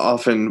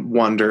often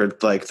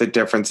wondered like the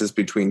differences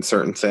between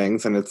certain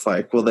things. And it's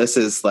like, well, this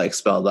is like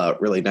spelled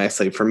out really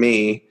nicely for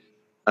me.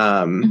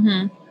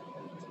 And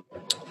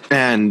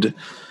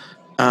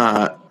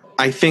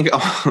I think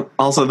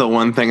also the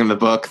one thing in the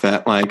book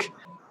that like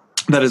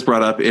that is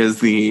brought up is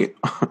the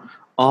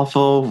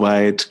awful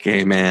white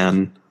gay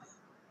man.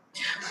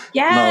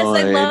 Yes,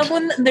 Lloyd. I love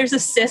when there's a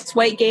cis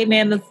white gay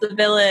man that's the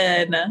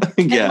villain.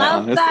 Yeah, I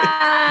love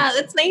that.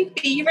 It's my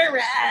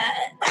favorite.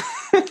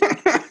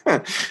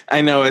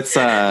 I know it's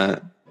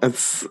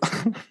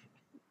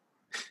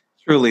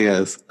truly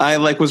is. I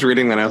like was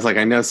reading that. I was like,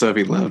 I know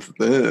Sophie loved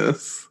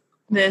this.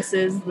 This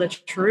is the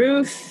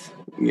truth.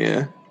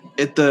 Yeah.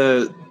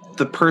 The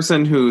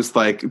person who's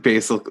like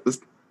basically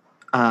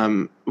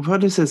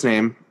what is his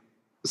name?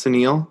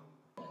 Sunil?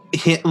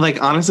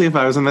 Like honestly, if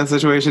I was in that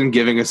situation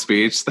giving a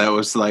speech that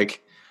was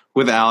like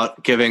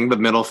without giving the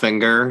middle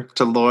finger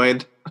to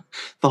Lloyd,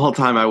 the whole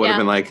time I would have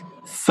been like,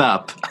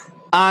 sup,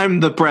 I'm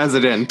the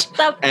president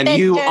Sup, and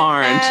you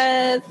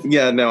aren't.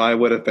 Yeah, no, I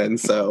would have been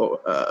so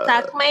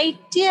suck my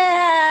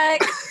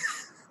dick.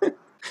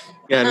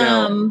 Yeah,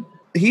 no.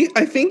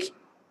 I think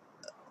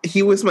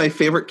he was my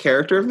favorite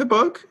character of the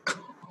book.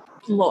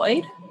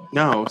 Lloyd?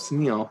 No,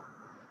 Sunil.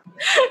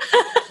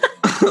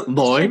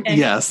 Lloyd?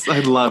 Yes, I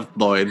loved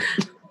Lloyd.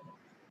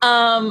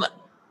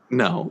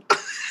 No.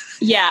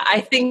 Yeah,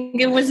 I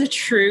think it was a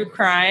true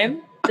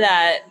crime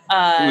that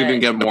we didn't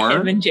get more.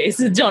 Him and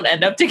Jason don't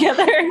end up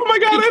together. Oh my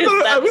god,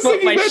 I was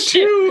thinking that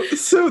too.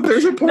 So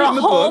there's a point in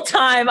the whole book.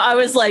 time I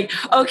was like,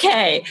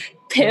 okay,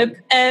 Pip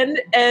and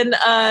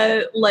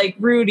like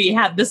Rudy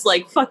have this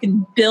like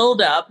fucking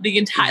build up the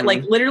entire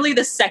like literally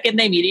the second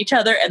they meet each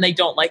other and they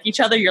don't like each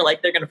other, you're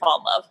like, they're gonna fall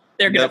in love.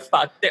 They're gonna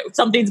fuck.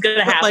 Something's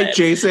gonna happen. Like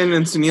Jason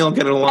and Sunil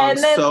get along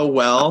so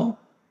well.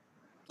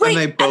 Wait, and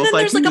they both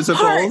like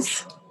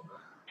musicals.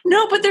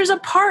 No, but there's a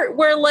part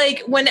where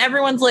like when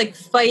everyone's like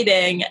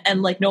fighting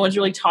and like no one's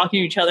really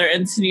talking to each other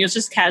and Sunil's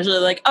just casually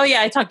like, oh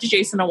yeah, I talk to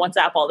Jason on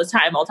WhatsApp all the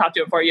time. I'll talk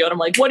to him for you. And I'm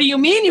like, what do you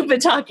mean you've been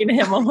talking to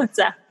him on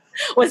WhatsApp?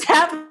 What's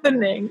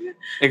happening?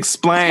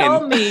 Explain.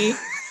 Tell me.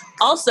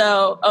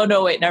 Also, oh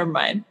no, wait, never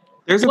mind.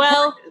 There's a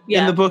part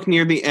in the book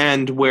near the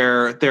end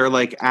where they're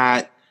like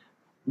at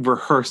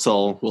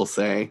rehearsal, we'll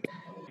say,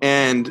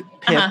 and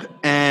Pip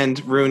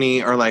and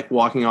Rooney are like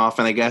walking off,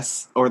 and I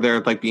guess, or they're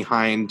like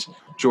behind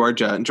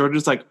Georgia, and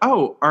Georgia's like,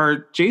 "Oh,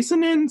 are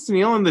Jason and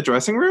Sunil in the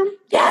dressing room?"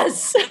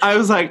 Yes. I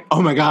was like,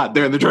 "Oh my god,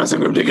 they're in the dressing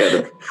room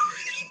together."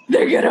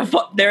 they're gonna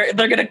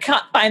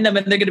find them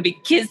and they're gonna be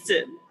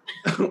kissing.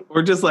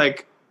 We're just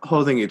like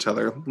holding each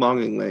other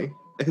longingly.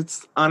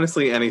 It's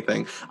honestly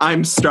anything.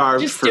 I'm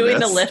starved just for doing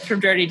this. the lift from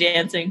Dirty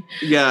Dancing.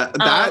 Yeah,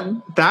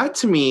 that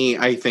to me,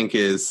 I think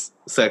is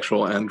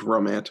sexual and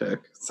romantic.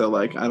 So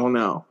like, I don't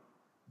know.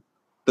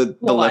 The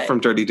lift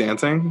from Dirty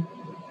Dancing.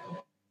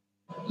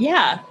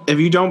 Yeah. If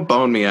you don't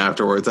bone me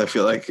afterwards, I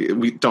feel like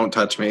we don't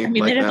touch me. I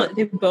mean, like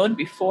they've boned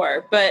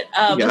before, but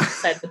that's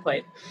beside the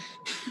point.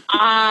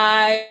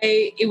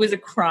 It was a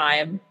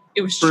crime.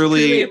 It was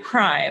truly a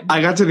crime.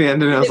 I got to the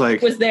end and I was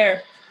like, was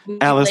there.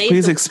 Alice,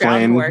 please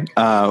explain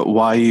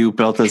why you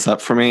built this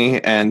up for me.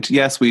 And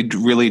yes, we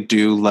really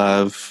do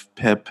love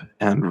Pip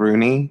and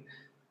Rooney,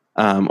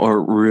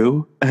 or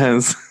Rue,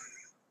 as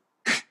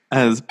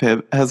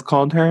Pip has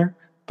called her.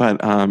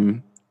 But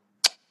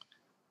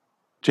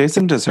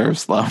Jason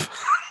deserves love.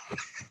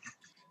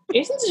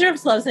 Jason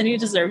deserves love, and he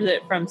deserves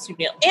it from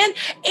Sunil.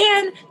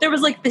 And there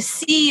was like the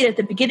seed at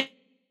the beginning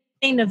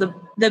of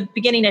the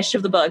beginning-ish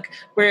of the book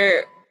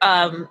where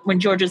when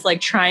George is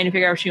like trying to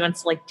figure out if she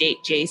wants to like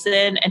date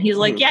Jason, and he's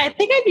like, yeah, I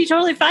think I'd be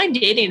totally fine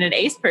dating an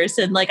ace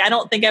person. Like, I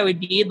don't think I would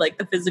need like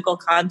the physical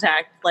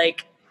contact.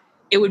 Like,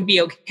 it would be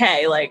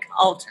okay. Like,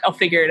 I'll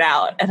figure it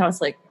out. And I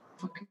was like,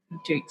 fucking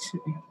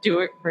do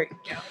it right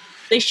now.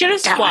 They should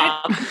have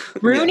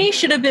swapped. Rooney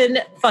should have been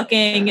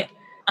fucking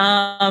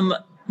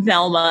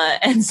Velma,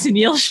 and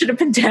Sunil should have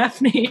been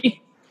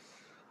Daphne.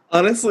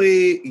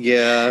 Honestly,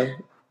 yeah.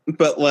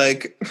 But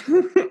like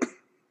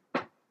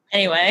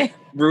anyway.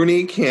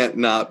 Rooney can't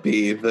not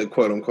be the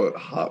quote unquote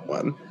hot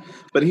one.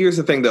 But here's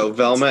the thing though,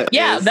 Velma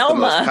is the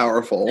most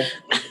powerful.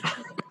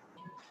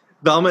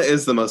 Velma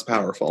is the most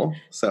powerful,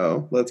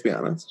 so let's be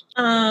honest.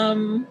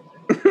 I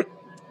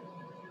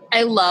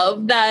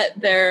love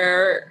that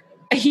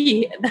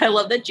I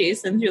love that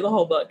Jason through the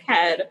whole book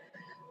had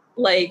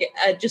like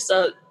just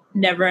a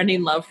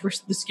never-ending love for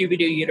the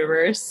Scooby-Doo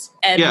universe,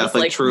 and was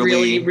like truly,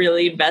 really,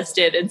 really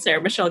invested in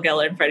Sarah Michelle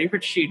Gellar and Freddie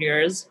Prinze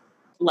Jr.'s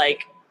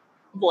like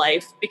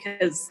life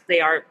because they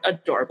are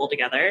adorable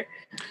together.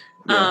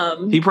 Yeah.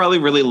 He probably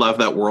really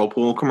loved that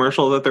Whirlpool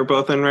commercial that they're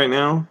both in right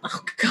now.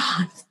 Oh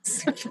God,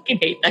 I fucking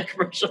hate that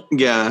commercial.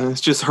 Yeah,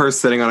 it's just her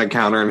sitting on a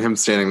counter and him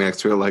standing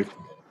next to her, like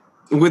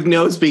with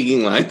no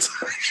speaking lines,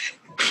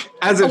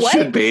 as it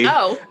should be.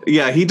 Oh,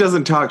 yeah, he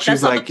doesn't talk.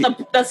 She's that's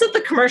not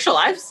the commercial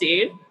I've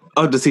seen.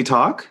 Oh, does he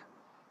talk?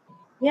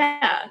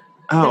 Yeah.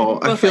 Oh,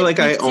 I feel like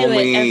I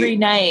only do it every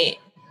night,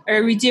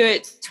 or we do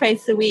it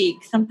twice a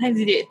week. Sometimes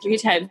we do it 3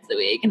 times a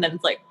week, and then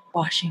it's like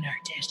washing our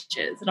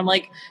dishes, and I'm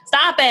like,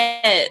 stop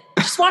it!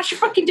 Just wash your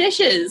fucking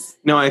dishes.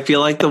 No, I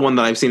feel like the one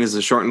that I've seen is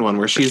a shortened one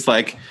where she's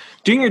like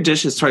doing your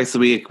dishes twice a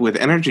week with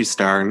Energy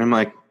Star, and I'm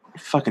like,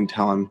 fucking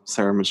tell him,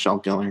 Sarah Michelle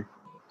Gellar,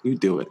 you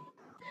do it.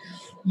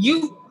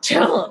 You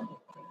tell him.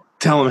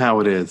 Tell him how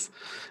it is.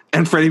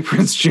 And Freddie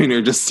Prinze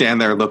Jr. just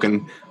stand there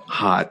looking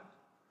hot.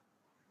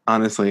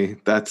 Honestly,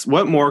 that's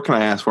what more can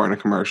I ask for in a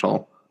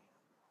commercial?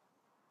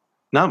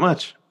 Not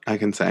much, I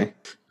can say.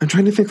 I'm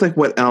trying to think like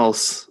what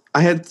else.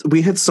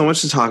 We had so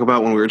much to talk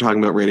about when we were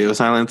talking about Radio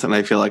Silence, and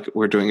I feel like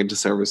we're doing a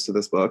disservice to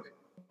this book.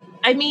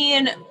 I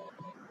mean,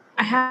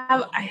 I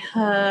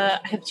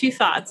have 2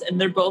 thoughts,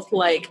 and they're both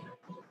like,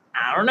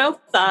 I don't know,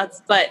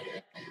 thoughts, but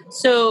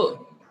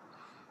so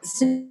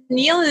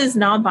Sunil is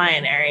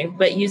non-binary,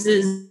 but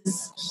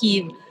uses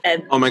he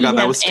and oh my god,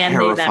 that was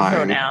terrifying. They, them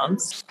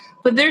pronouns.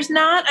 But there's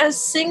not a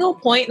single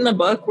point in the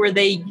book where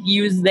they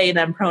use they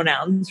them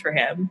pronouns for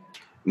him.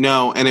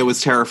 No, and it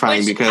was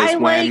terrifying because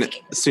when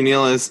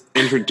Sunil is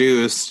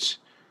introduced,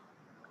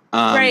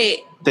 right,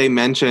 they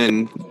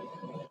mention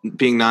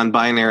being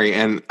non-binary,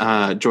 and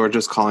George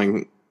is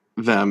calling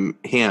them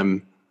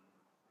him.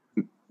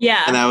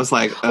 Yeah, and I was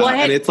like,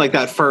 and it's like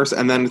that first,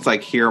 and then it's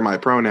like, here are my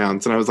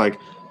pronouns, and I was like,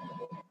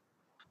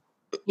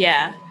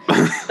 yeah.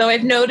 So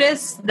I've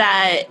noticed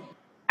that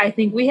I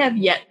think we have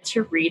yet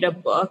to read a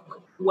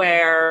book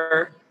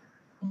where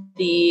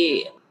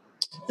this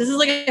is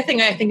like a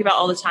thing I think about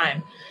all the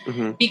time.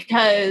 Mm-hmm.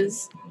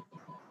 Because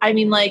I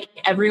mean, like,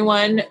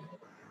 everyone,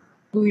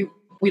 we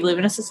live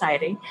in a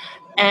society,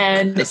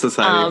 and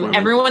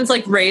everyone's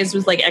like raised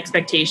with like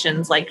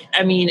expectations. Like,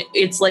 I mean,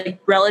 it's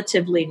like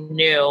relatively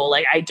new.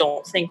 Like, I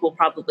don't think we'll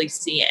probably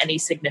see any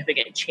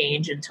significant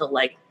change until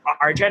like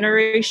our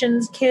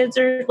generation's kids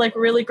are like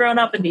really grown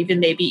up, and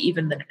maybe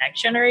even the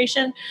next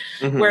generation,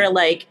 mm-hmm. where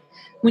like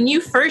when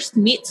you first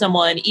meet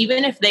someone,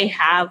 even if they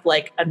have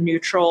like a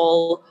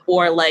neutral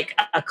or like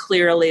a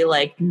clearly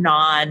like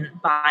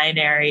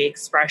non-binary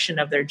expression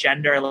of their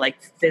gender,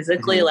 like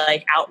physically, mm-hmm.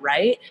 like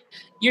outright,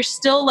 you're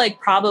still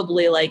like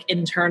probably like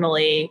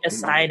internally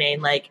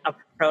assigning like a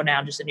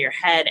pronoun just in your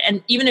head.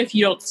 And even if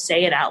you don't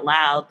say it out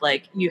loud,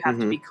 like you have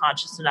mm-hmm. to be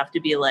conscious enough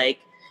to be like,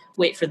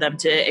 wait for them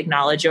to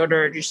acknowledge it,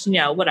 or just, you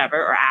know, whatever,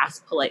 or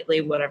ask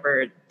politely,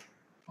 whatever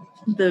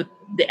the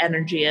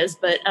energy is.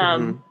 But,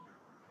 mm-hmm.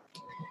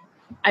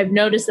 I've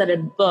noticed that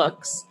in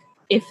books,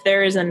 if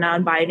there is a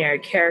non-binary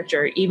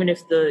character, even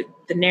if the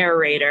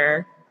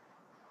narrator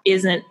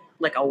isn't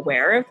like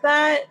aware of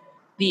that,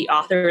 the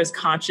author is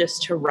conscious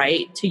to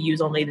write to use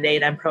only they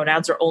them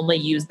pronouns, or only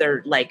use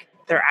their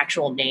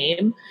actual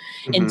name,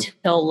 mm-hmm.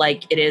 until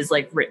like it is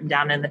like written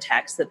down in the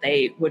text that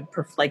they would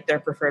like their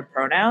preferred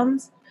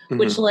pronouns, mm-hmm.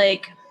 which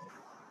like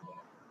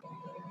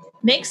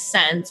makes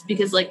sense,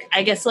 because like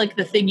I guess like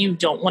the thing you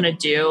don't want to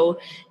do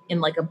in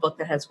like a book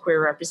that has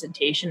queer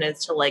representation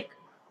is to like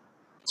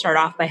start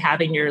off by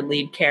having your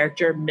lead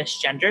character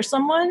misgender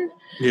someone.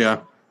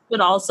 Yeah.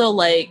 But also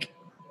like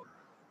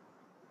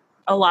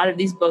a lot of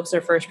these books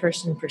are first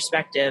person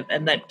perspective,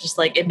 and that just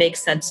like it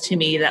makes sense to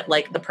me that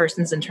like the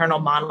person's internal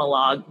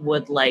monologue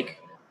would like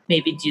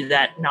maybe do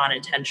that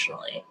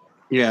non-intentionally.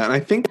 Yeah, and I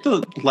think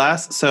the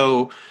last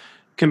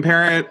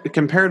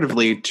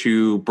comparatively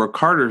to Brooke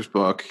Carter's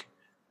book,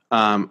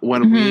 when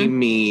mm-hmm. we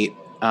meet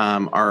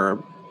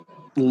our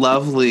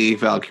lovely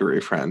Valkyrie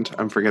friend,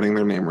 I'm forgetting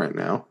their name right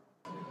now.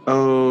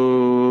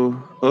 Oh,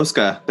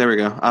 Oska. There we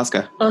go.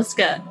 Oska.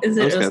 Oska. Is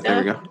it Oska? There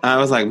we go. I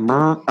was like,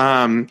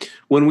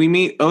 when we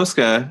meet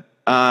Oska,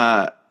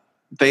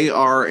 they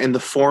are in the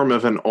form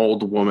of an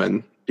old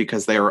woman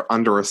because they are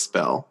under a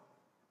spell.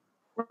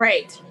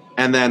 Right.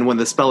 And then when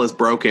the spell is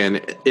broken,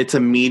 it's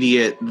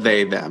immediate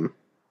they, them.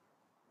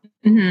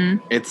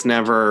 Mm-hmm. It's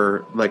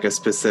never like a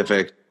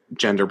specific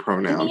gender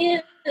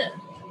pronoun.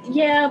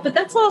 Yeah, but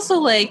that's also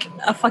like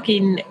a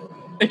fucking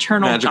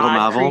eternal magical god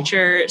novel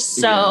creature.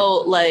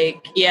 So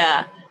like,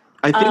 yeah.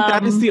 I think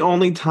that is the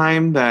only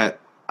time that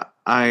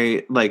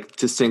I like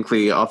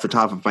distinctly off the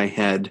top of my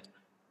head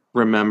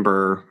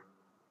remember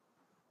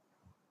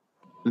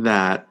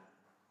that,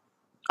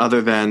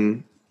 other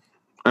than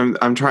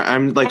I'm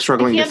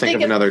struggling to think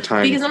of another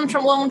time, because I'm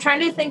trying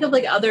to think of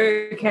like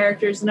other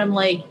characters, and I'm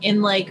like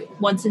in like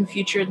Once and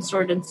Future and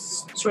Sword in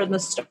the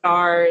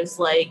Stars,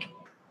 like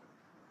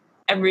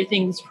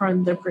everything's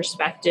from the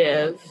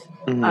perspective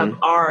mm-hmm. of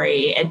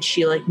Ari, and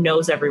she like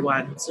knows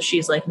everyone, so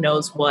she's like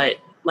knows what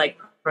like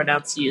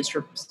pronouns to use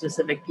for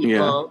specific people.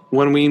 Yeah.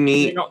 When we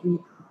meet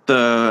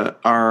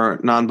our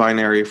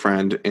non-binary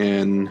friend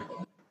in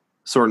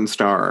Sword and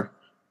Star,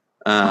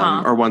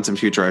 or Once and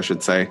Future, I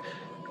should say,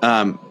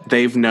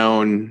 they've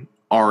known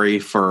Ari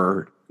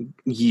for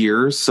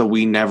years, so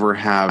we never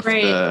have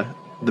Right.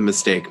 the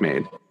mistake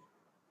made.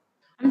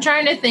 I'm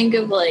trying to think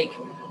of like,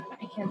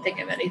 I can't think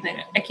of anything.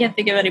 I can't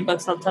think of any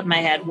books off the top of my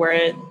head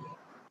where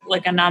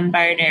like a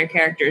non-binary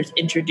character is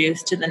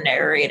introduced to the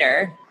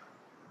narrator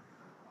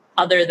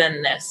other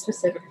than this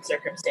specific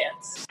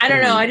circumstance. I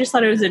don't know. I just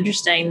thought it was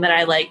interesting that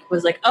I like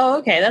was like, oh,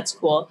 okay, that's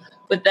cool.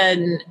 But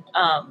then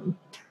I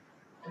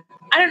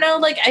don't know,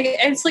 like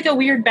it's like a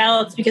weird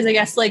balance because I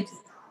guess like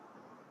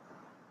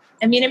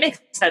I mean it makes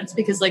sense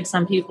because like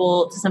some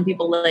people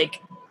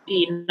like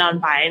being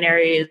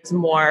non-binary is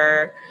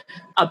more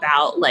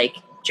about like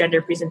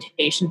gender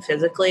presentation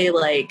physically,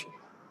 like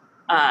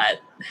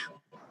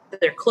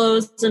their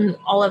clothes and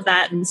all of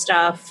that and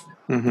stuff.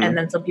 Mm-hmm. And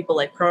then some people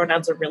like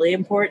pronouns are really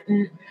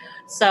important.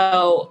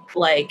 So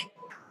like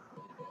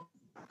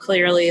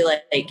clearly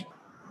like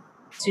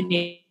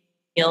Sunil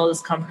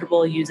is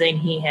comfortable using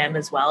he, him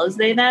as well as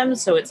they, them.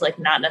 So it's like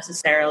not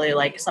necessarily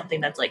like something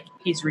that's like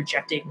he's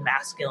rejecting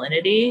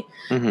masculinity.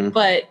 Mm-hmm.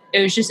 But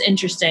it was just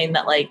interesting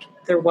that like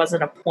there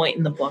wasn't a point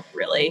in the book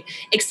really,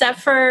 except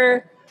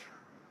for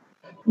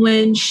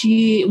when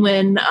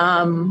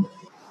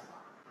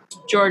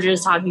Georgia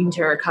is talking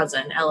to her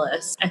cousin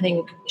Ellis. I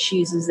think she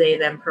uses they,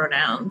 them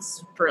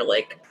pronouns for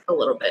like a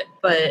little bit,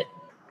 but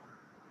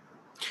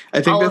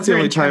I think that's the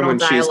only time when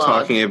dialogue. she's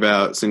talking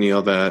about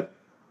Sunil that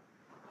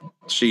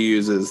she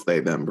uses they,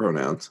 them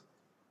pronouns.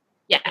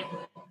 Yeah.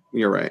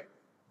 You're right.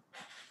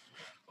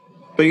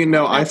 But you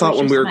know, I thought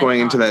when we were going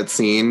into that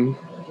scene,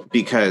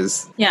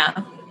 because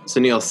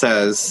Sunil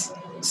says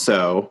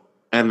so,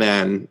 and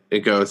then it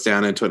goes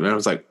down into it, and I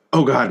was like,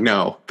 oh God,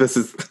 no. This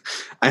is...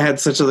 I had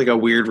such a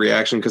weird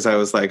reaction because I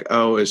was like,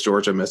 oh, is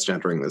Georgia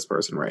misgendering this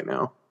person right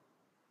now?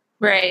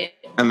 Right.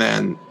 And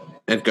then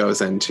it goes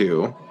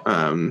into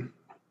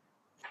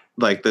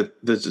like the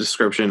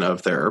description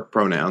of their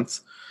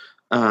pronouns.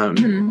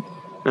 And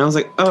I was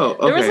like, oh,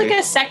 okay. There was like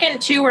a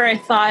second too where I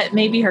thought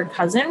maybe her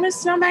cousin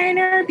was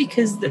non-binary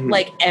because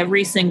like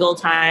every single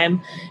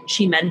time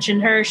she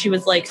mentioned her, she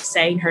was like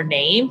saying her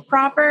name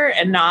proper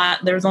and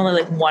not, there was only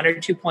like 1 or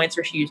 2 points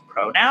where she used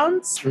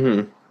pronouns.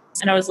 Mm-hmm.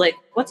 And I was like,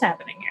 what's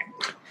happening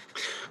here?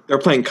 They're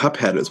playing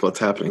Cuphead is what's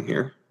happening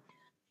here.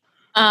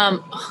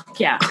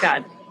 Yeah,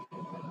 God.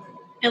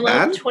 I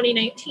love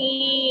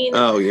 2019.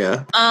 Oh,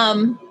 yeah.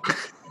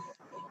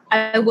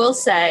 I will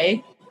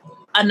say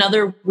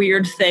another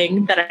weird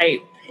thing that I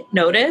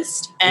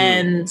noticed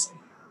and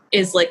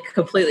is like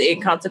completely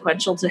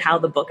inconsequential to how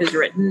the book is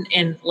written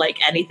and like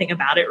anything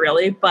about it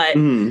really. But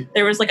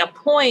there was like a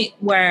point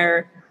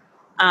where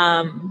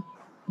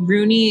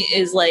Rooney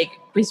is like,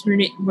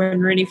 when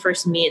Rooney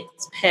first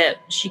meets Pip,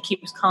 she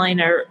keeps calling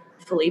her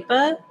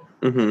Philippa.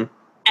 Mm-hmm.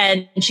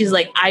 And she's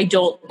like, I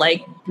don't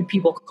like when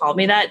people call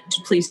me that.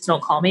 Please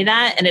don't call me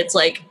that. And it's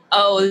like,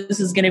 oh, this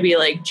is going to be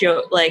like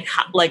joke, like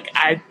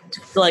I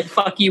like,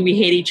 fuck you. We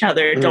hate each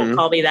other. Don't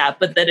call me that.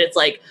 But then it's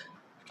like,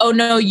 oh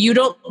no, you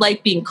don't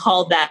like being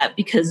called that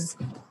because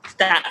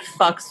that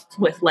fucks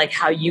with like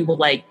how you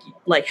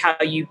like how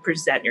you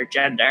present your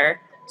gender.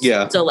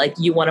 Yeah. So like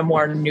you want a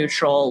more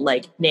neutral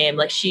like name.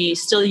 Like she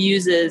still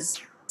uses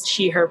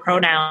she, her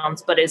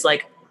pronouns, but is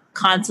like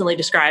constantly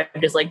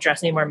described as like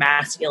dressing more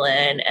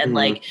masculine and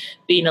like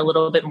being a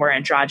little bit more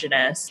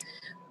androgynous.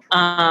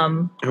 I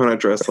want to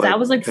dress like that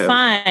was like Pip.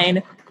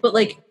 Fine, but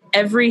like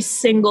every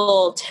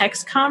single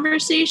text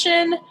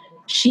conversation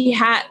she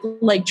had,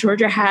 like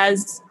Georgia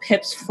has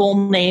Pip's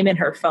full name in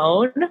her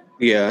phone.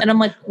 Yeah. And I'm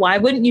like, why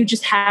wouldn't you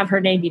just have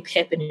her name be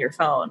Pip in your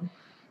phone?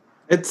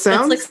 It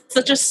sounds like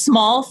such a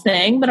small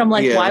thing, but I'm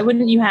like, why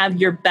wouldn't you have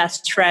your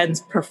best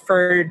friend's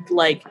preferred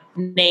like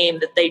name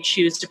that they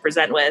choose to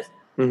present with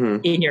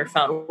in your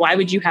phone? Why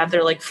would you have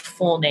their like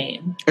full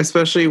name?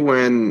 Especially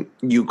when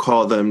you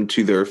call them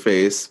to their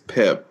face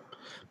Pip.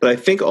 But I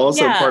think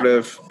also part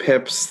of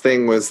Pip's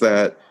thing was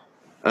that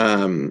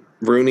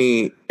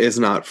Rooney is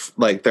not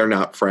like they're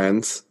not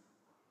friends.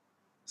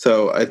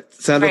 So it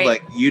sounded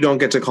like you don't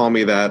get to call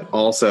me that.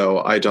 Also,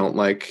 I don't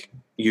like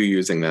you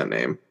using that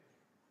name.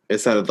 It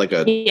sounded like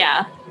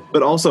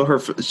but also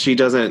she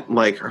doesn't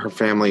like her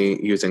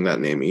family using that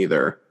name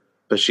either.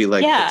 But she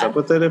like puts up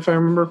with it, if I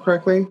remember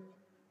correctly.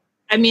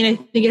 I mean, I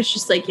think it's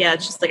just like,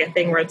 it's just like a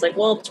thing where it's like,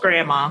 well, it's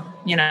grandma,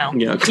 you know,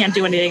 you can't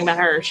do anything about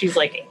her. She's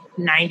like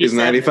 97. She's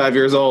 95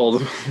 years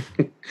old.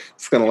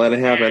 It's going to let it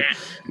happen.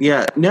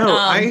 Yeah. No,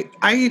 I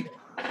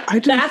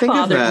didn't think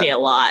of that. That bothered me a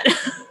lot.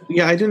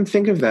 Yeah, I didn't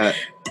think of that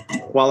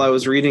while I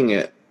was reading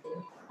it.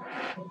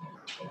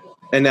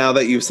 And now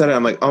that you've said it,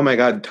 I'm like, oh my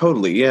God,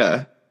 totally.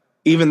 Yeah.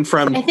 Even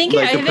from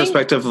the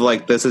perspective of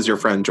like, this is your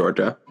friend,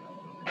 Georgia.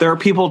 There are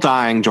people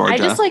dying, Georgia. I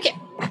just like,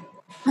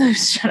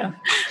 shut up.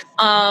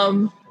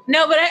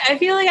 No, but I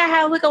feel like I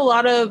have like a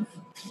lot of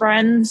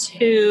friends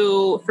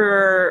who,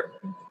 for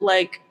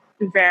like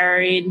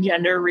varying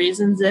gender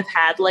reasons, have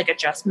had like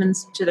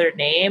adjustments to their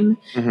name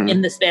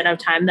in the span of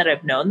time that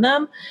I've known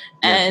them.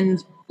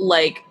 And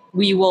like,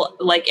 we will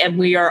like, and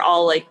we are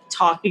all like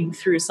talking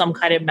through some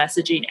kind of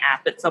messaging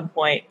app at some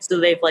point.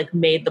 So they've like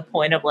made the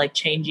point of like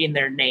changing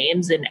their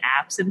names in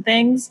apps and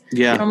things.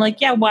 Yeah. And I'm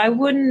like, yeah, why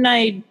wouldn't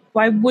I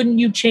why wouldn't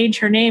you change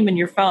her name in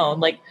your phone?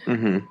 Like,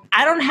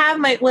 I don't have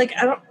my, like,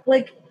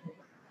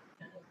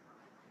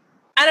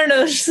 I don't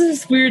know.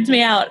 This weirds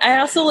me out. I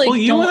also like.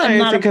 Well, I'm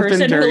not a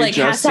person who like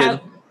has to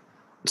have.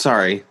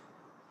 Sorry.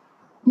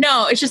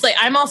 No, it's just like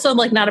I'm also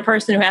like not a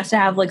person who has to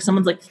have like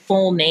someone's like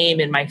full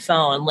name in my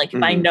phone. Like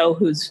if I know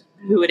who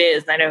it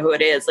is, I know who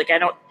it is. Like I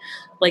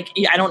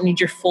don't need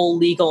your full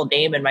legal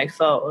name in my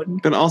phone.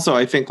 But also,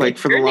 I think like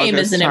for the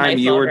longest time,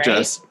 you were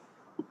just.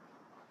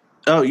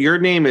 Oh, your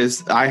name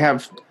is. I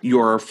have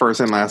your first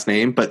and last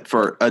name, but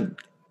for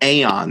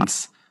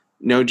aeons,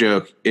 no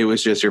joke, it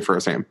was just your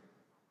first name.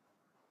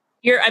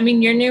 Your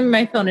name in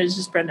my phone is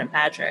just Brendan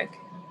Patrick.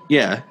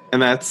 Yeah,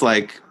 and that's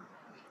like,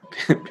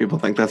 people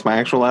think that's my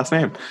actual last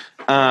name.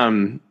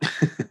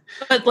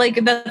 But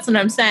like, that's what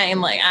I'm saying.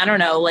 Like, I don't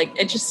know. Like,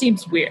 it just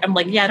seems weird. I'm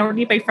like, yeah, I don't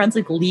need my friends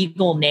like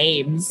legal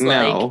names.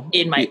 Like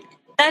in my,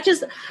 that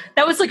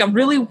was like a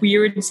really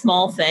weird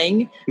small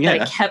thing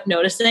that I kept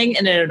noticing,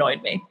 and it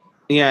annoyed me.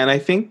 Yeah, and I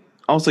think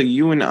also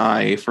you and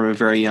I, from a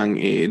very young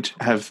age,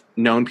 have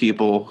known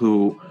people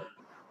who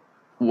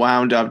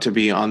wound up to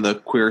be on the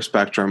queer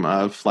spectrum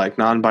of like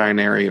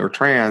non-binary or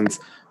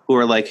trans who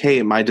are like,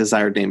 hey, my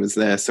desired name is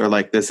this, or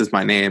like, this is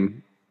my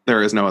name.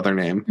 There is no other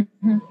name.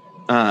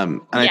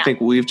 And I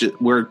think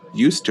we're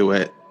used to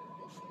it.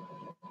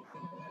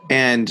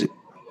 And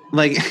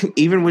like,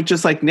 even with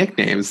just like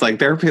nicknames, like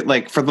they're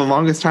like, for the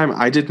longest time,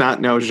 I did not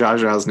know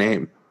Jaja's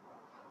name.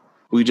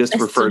 We just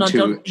referred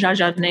to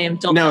Jaja's name.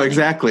 No,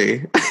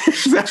 exactly.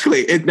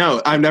 Exactly.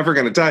 No, I'm never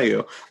going to tell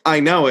you. I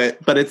know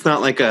it, but it's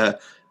not like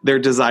their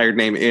desired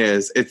name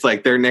is. It's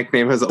like their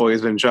nickname has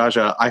always been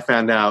Jaja. I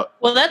found out.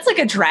 Well, that's like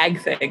a drag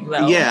thing,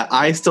 though. Yeah,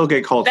 I still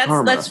get called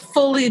Karma. That's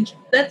fully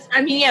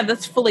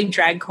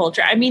drag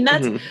culture. I mean,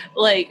 that's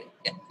like,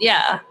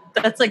 yeah,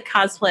 that's like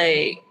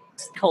cosplay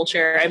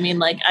culture. I mean,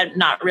 like,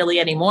 not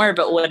really anymore,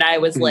 but when I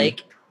was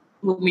like,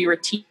 when we were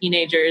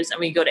teenagers and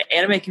we go to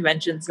anime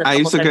conventions, I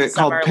used to get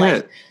called Pit.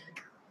 Like,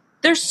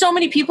 there's so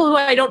many people who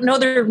I don't know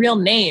their real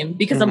name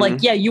because I'm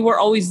like, yeah, you were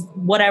always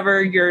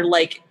whatever your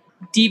like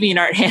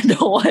DeviantArt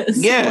handle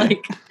was. Yeah.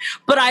 Like,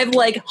 but I've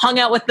like hung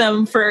out with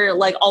them for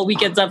like all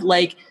weekends. I've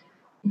like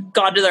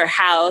gone to their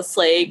house.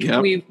 Like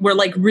we're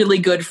like really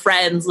good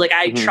friends. Like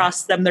I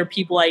trust them. They're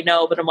people I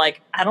know, but I'm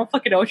like, I don't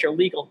fucking know what your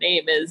legal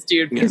name is,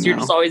 dude. Because you're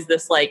just always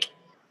this like,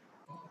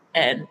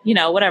 and you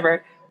know,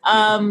 whatever.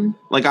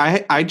 Like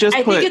I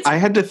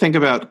had to think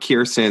about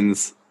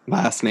Kirsten's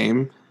last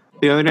name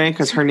the other day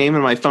because her name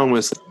in my phone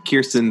was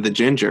Kirsten the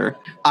Ginger.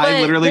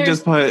 I literally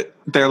just put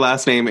their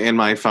last name in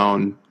my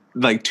phone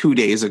like 2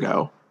 days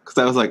ago because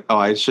I was like, oh,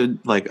 I should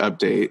like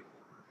update.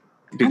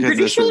 Because I'm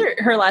pretty sure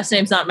her last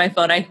name's not my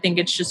phone. I think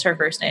it's just her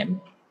first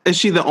name. Is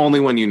she the only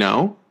one you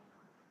know?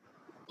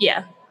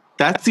 Yeah.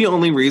 That's the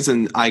only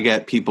reason I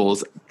get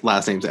people's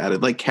last names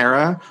added. Like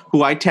Kara,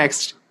 who I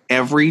text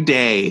every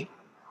day,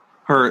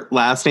 her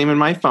last name in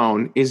my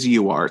phone is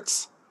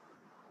UArts.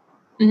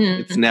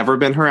 It's never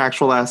been her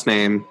actual last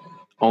name.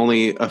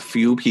 Only a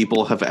few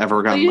people have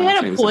ever gotten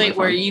last names. You had a point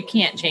where you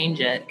can't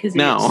change it because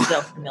it's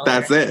so familiar.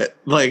 That's it.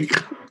 Like,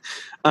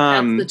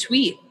 that's the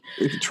tweet.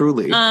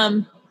 Truly.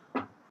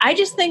 I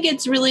just think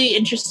it's really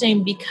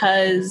interesting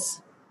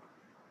because,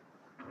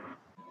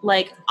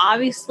 like,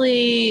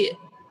 obviously,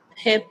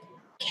 Pip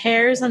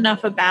cares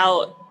enough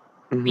about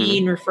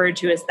being referred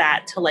to as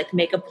that to like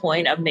make a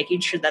point of making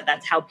sure that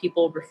that's how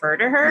people refer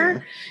to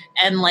her,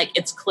 and like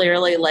it's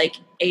clearly like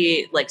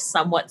a like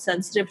somewhat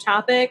sensitive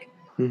topic,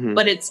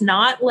 but it's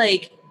not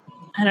like,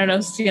 I don't know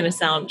if it's gonna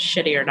sound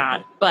shitty or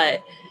not,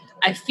 but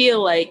I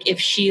feel like if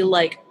she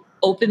like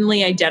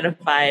openly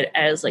identified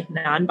as like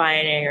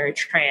non-binary or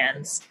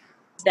trans,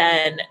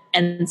 then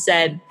and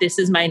said, this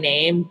is my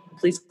name,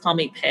 please call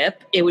me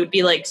Pip, it would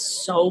be like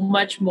so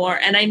much more.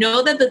 And I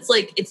know that that's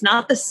like, it's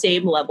not the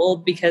same level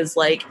because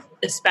like,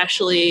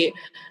 especially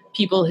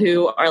people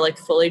who are like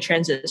fully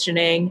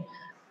transitioning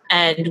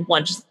and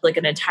want just like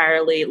an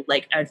entirely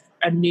like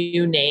a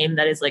new name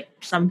that is like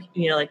some,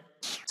 you know, like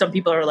some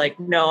people are like,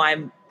 no,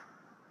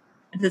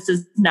 this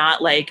is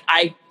not like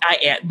I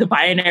am, the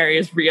binary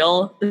is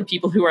real. The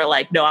people who are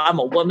like, no, I'm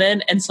a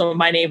woman, and so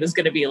my name is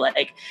going to be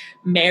like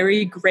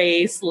Mary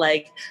Grace,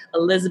 like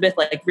Elizabeth,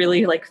 like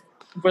really like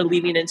we're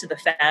leaning into the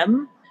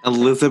femme.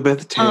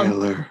 Elizabeth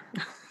Taylor.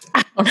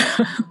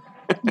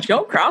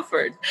 Joan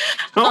Crawford.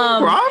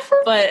 Crawford?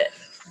 But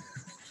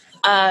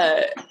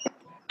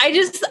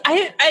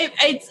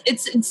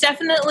it's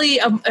definitely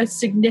a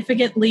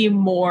significantly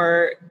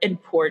more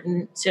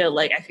important to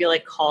like, I feel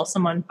like call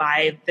someone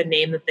by the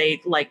name that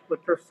they like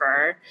would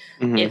prefer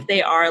if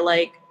they are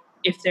like,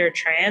 if they're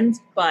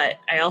trans, but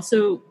I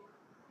also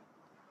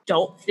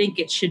don't think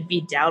it should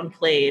be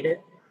downplayed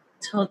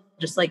to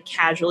just like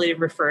casually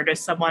refer to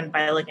someone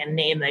by like a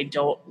name they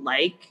don't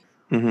like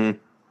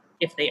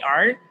if they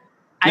aren't.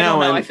 I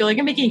don't know. I feel like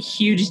I'm making a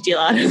huge deal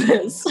out of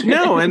this.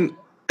 No, and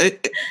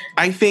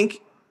I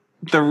think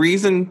the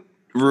reason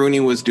Rooney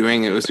was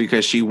doing it was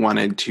because she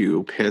wanted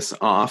to piss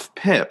off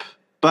Pip.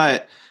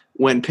 But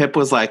when Pip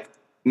was like,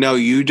 no,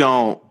 you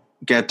don't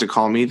get to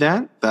call me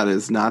that. That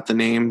is not the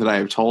name that I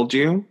have told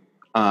you.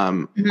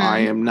 I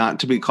am not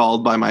to be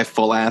called by my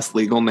full ass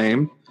legal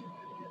name.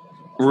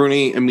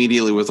 Rooney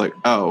immediately was like,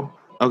 oh,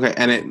 okay.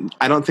 And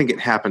I don't think it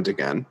happened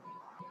again.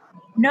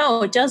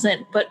 No, it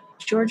doesn't. But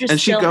Georgia and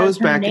still has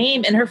her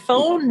name and her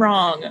phone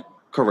wrong.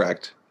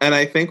 Correct. And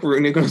I think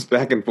Rooney goes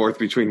back and forth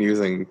between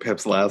using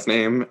Pip's last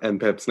name and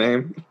Pip's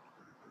name.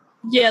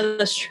 Yeah,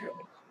 that's true.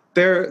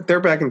 Their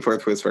back and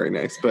forth was very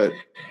nice, but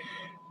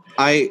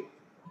I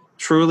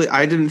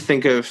didn't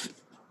think of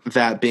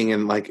that being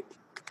in like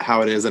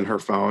how it is in her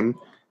phone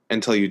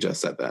until you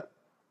just said that.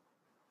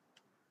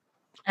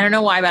 I don't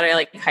know why, but I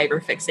like hyper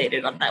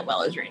fixated on that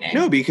Weller's rename.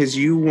 No, because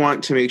you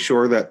want to make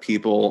sure that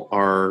people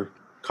are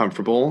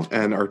comfortable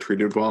and are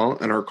treated well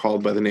and are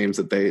called by the names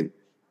that they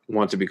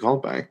want to be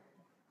called by.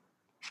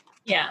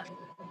 Yeah.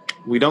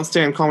 We don't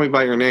stand call me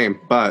by your name,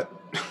 but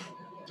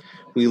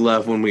we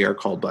love when we are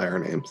called by our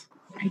names.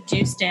 I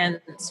do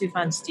stand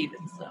Sufjan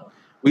Stevens, though.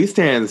 We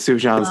stand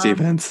Sufjan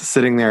Stevens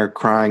sitting there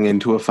crying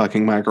into a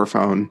fucking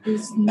microphone.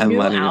 His and new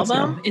letting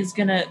album is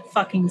gonna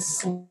fucking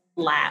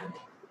slap.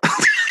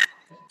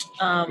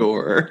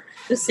 Sure.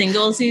 The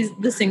singles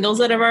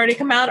that have already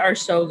come out are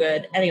so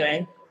good.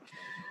 Anyway.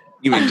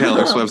 You mean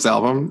Taylor Swift's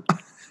album?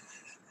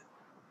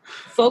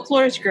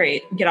 Folklore is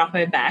great. Get off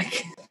my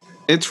back.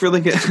 It's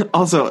really good.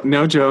 Also,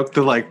 no joke,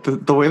 the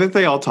way that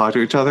they all talk to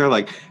each other,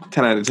 like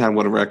 10 out of 10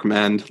 would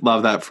recommend.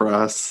 Love that for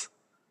us.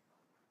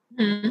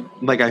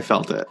 Mm-hmm. Like I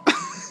felt it.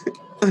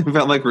 I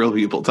felt like real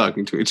people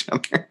talking to each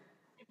other.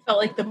 It felt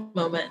like the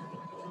moment.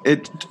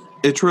 It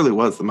truly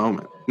was the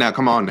moment. Now,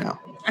 come on now.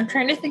 I'm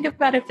trying to think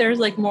about if there's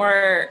like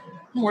more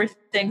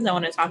things I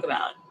want to talk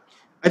about.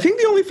 I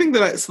think the only thing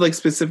that I like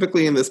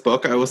specifically in this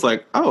book, I was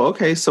like, oh,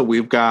 okay, so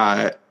we've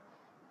got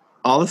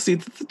all the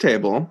seats at the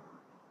table,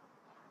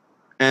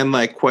 and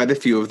like quite a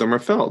few of them are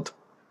filled.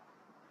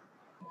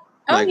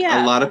 Oh, like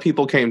yeah. A lot of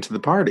people came to the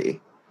party.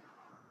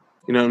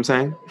 You know what I'm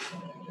saying?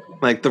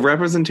 Like the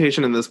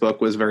representation in this book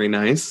was very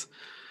nice,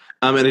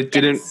 and it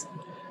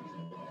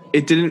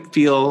didn't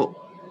feel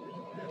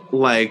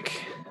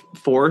like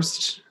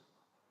forced.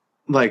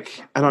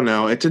 Like, I don't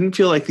know. It didn't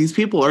feel like these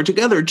people are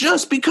together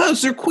just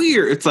because they're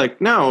queer. It's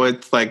like, no,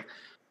 it's like,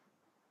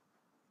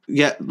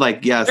 yeah,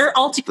 like, yes. They're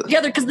all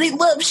together because they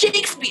love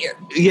Shakespeare.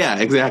 Yeah,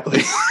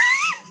 exactly.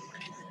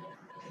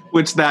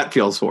 Which that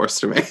feels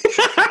forced to me.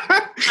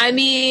 I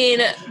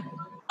mean,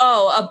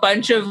 a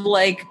bunch of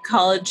like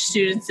college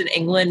students in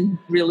England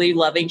really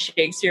loving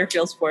Shakespeare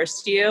feels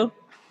forced to you?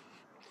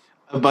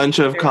 A bunch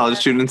of college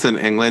students in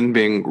England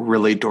being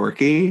really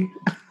dorky.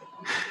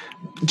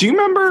 Do you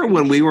remember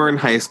when we were in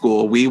high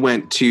school, we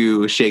went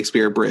to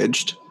Shakespeare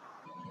Abridged?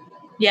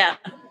 Yeah.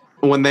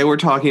 When they were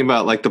talking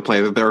about like the play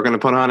that they were going to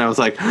put on, I was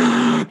like,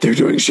 they're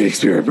doing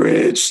Shakespeare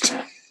Abridged.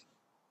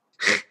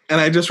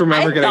 And I just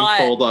remember getting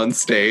pulled on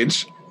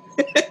stage.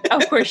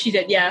 Of course you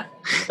did, yeah.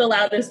 The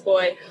loudest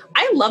boy.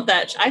 I love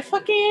that.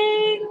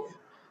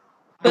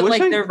 But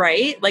like they're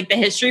right. Like the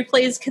history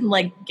plays can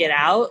like get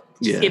out.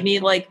 Just give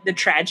me like the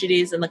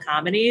tragedies and the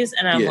comedies,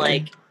 and I'm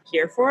like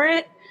here for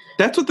it.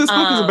 That's what this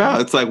book is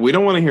about. It's like we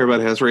don't want to hear about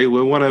history.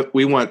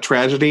 We want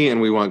tragedy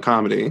and we want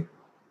comedy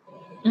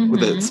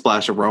with a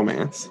splash of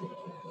romance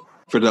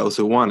for those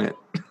who want it.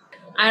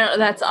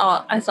 That's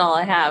all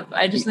I have.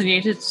 I just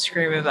need to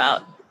scream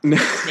about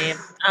his name.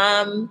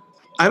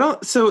 I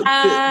don't. So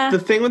the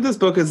thing with this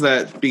book is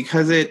that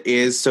because it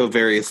is so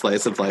very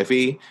slice of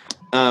lifey,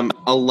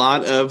 a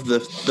lot of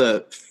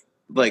the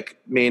like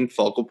main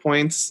focal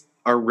points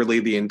are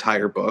really the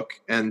entire book,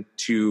 and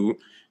to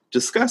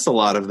discuss a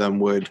lot of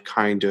them would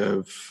kind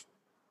of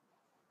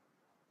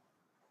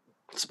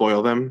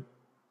spoil them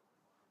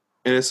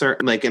in a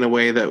certain, like in a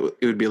way that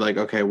it would be like,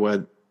 okay,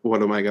 what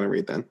am I going to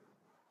read then?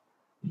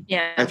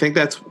 Yeah. I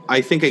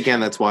think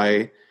again, that's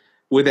why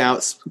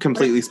without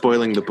completely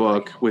spoiling the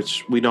book,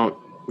 which we don't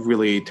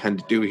really tend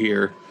to do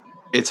here,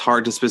 it's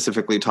hard to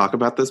specifically talk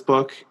about this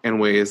book in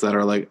ways that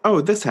are like, oh,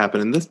 this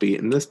happened in this beat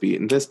and this beat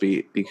and this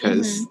beat,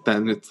 because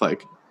then it's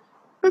like,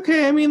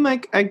 okay, I mean,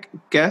 like, I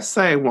guess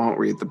I won't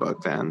read the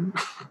book then.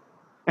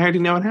 I already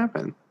know what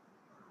happened.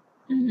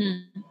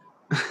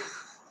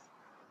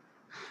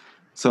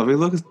 Sophie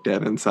looks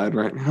dead inside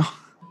right now.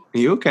 Are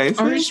you okay?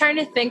 I'm just trying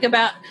to think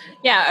about,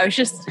 I was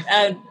just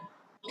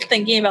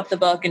thinking about the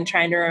book and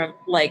trying to,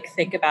 like,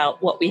 think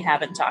about what we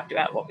haven't talked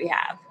about, what we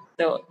have.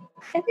 So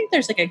I think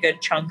there's, like, a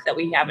good chunk that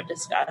we haven't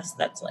discussed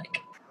that's, like,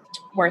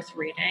 worth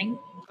reading.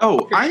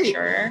 Oh,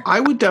 sure.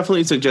 I would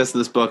definitely suggest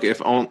this book if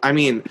only, I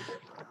mean,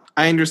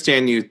 I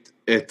understand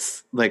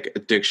it's like a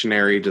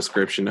dictionary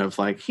description of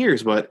like,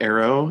 here's what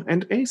arrow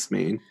and ace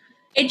mean.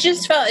 It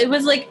just felt, it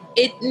was like,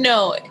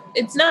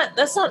 it's not,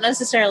 that's not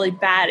necessarily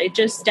bad. It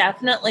just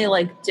definitely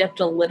like dipped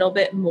a little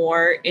bit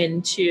more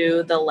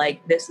into the,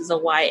 like, this is a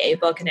YA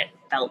book, and it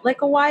felt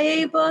like a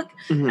YA book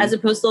as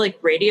opposed to like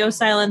Radio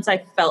Silence. I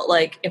felt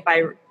like if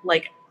I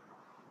like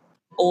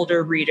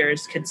older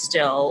readers could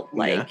still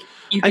like,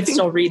 you could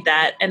still read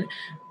that and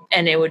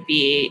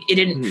it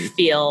didn't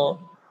feel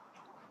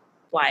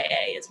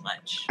YA as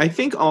much. I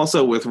think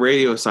also with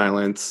Radio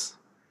Silence,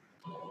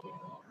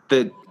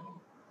 the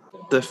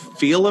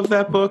feel of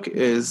that book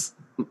is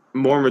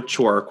more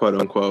mature, quote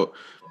unquote,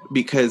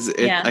 because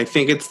I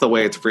think it's the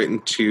way it's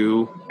written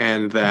too,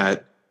 and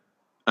that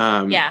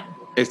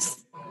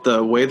it's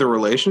the way the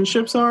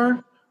relationships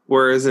are.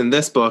 Whereas in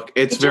this book,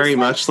 it's very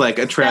much like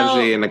a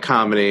tragedy and a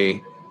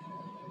comedy.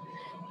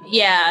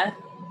 Yeah.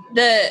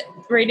 The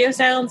Radio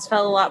Silence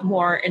felt a lot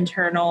more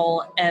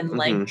internal and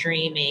like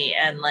dreamy,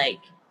 and like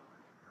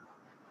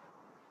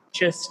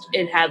just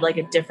it had like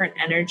a different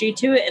energy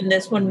to it. And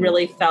this one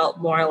really felt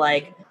more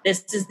like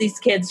this is these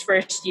kids'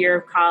 first year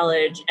of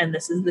college, and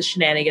this is the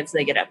shenanigans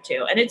they get up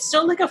to. And it's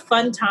still like a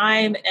fun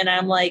time, and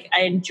I'm like,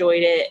 I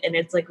enjoyed it, and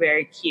it's like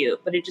very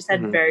cute, but it just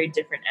had very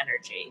different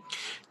energy.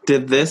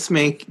 Did this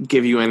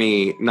give you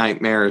any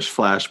nightmarish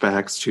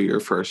flashbacks to your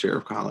first year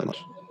of college?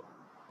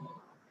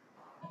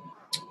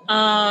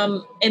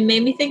 It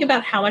made me think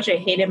about how much I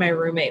hated my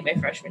roommate my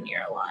freshman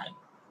year a lot.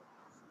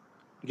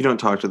 You don't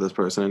talk to this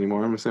person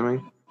anymore, I'm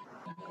assuming?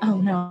 Oh,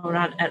 no,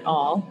 not at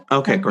all.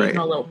 Okay, great.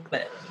 A little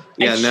bit.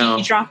 Yeah,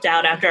 She dropped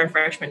out after our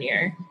freshman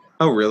year.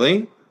 Oh,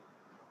 really?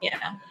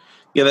 Yeah.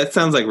 Yeah, that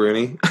sounds like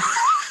Rooney.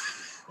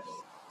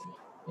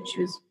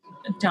 She was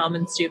dumb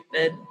and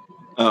stupid.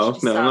 Oh,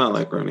 no, not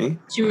like Rooney.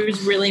 She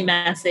was really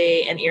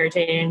messy and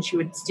irritating, and she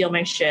would steal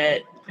my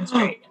shit. It was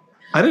great.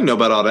 I didn't know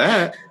about all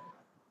that.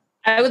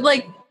 I would,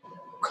 like,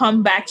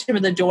 come back to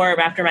the dorm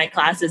after my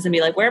classes and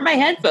be like, where are my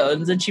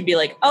headphones? And she'd be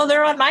like, oh,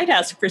 they're on my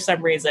desk for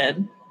some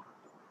reason.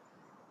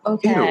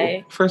 Okay.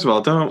 Ew. First of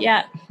all, don't.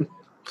 Yeah.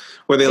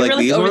 Were they like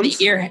these over ones?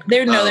 The ear.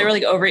 They were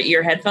like over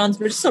ear headphones,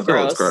 but it's still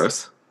gross. It's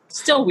gross.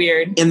 Still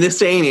weird. In this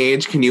day and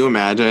age, can you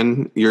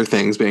imagine your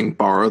things being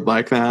borrowed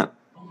like that?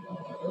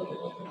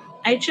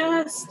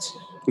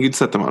 You'd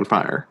set them on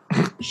fire.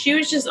 She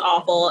was just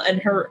awful,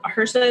 and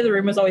her side of the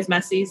room was always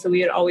messy, so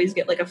we would always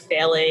get like a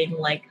failing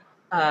like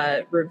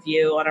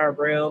review on our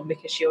room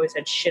because she always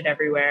had shit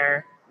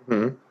everywhere.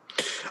 Mm-hmm.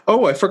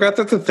 Oh, I forgot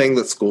that's a thing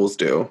that schools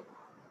do.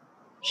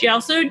 She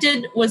also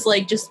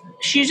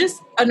she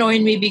just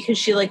annoyed me because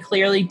she like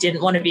clearly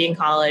didn't want to be in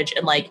college,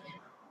 and like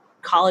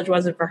college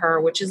wasn't for her,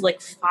 which is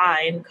like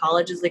fine.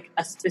 College is like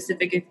a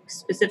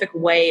specific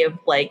way of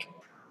like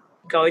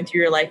going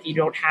through your life. You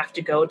don't have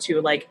to go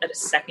to like a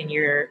second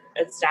year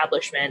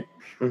establishment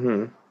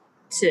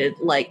to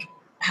like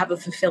have a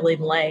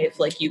fulfilling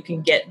life. Like you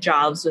can get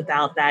jobs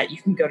without that.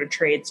 You can go to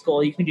trade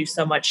school. You can do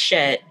so much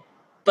shit.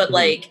 But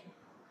like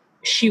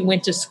she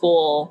went to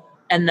school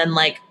and then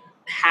like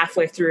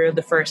halfway through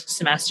the first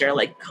semester,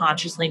 like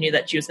consciously knew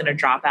that she was going to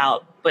drop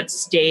out, but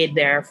stayed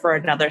there for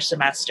another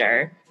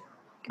semester.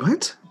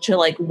 What? To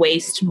like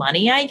waste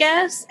money, I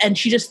guess. And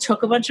she just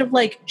took a bunch of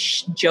like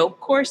joke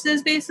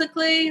courses,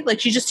 basically. Like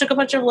she just took a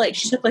bunch of like,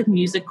 she took like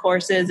music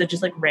courses and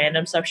just like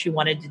random stuff she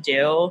wanted to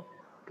do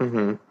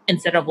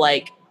instead of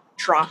like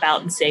drop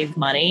out and save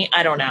money.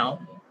 I don't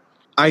know.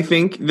 I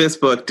think this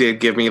book did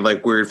give me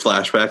like weird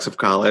flashbacks of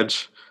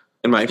college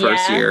in my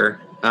first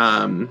year.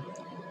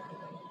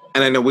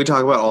 And I know we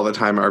talk about all the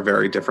time our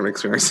very different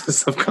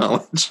experiences of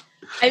college.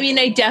 I mean,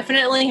 I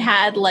definitely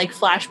had like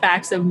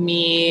flashbacks of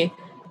me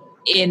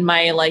in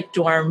my like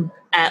dorm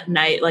at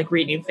night, like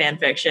reading fan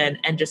fiction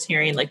and just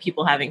hearing like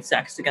people having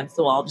sex against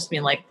the wall, just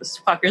being like, this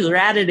fuckers are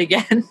at it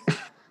again.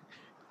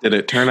 Did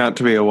it turn out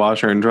to be a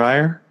washer and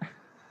dryer?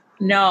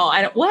 No,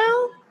 I don't.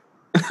 Well,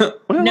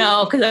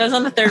 no, because I was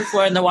on the third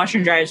floor and the washer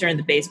and dryers are in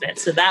the basement.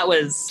 So that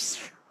was...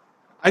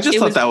 I just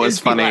thought that was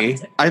funny.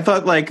 I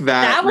thought like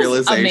that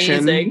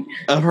realization amazing.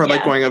 Of her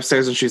like going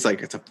upstairs and she's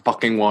like, it's a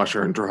fucking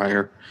washer and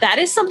dryer. That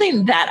is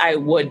something that I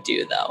would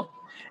do though.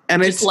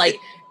 And just it's like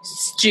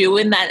stew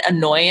in that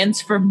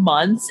annoyance for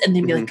months and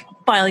then be like,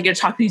 finally gonna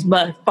talk to these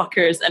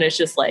motherfuckers, and it's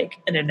just like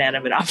an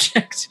inanimate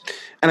object.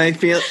 And I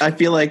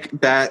feel like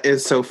that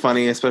is so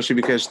funny, especially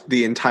because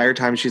the entire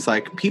time she's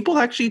like, people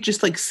actually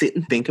just like sit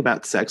and think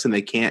about sex and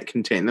they can't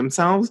contain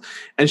themselves.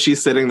 And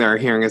she's sitting there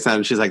hearing a sound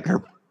and she's like,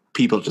 they're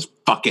people just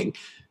fucking.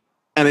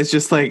 And it's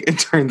just like, it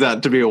turns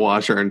out to be a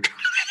washer and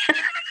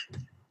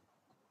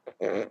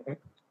dryer.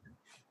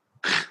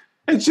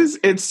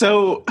 It's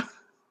so,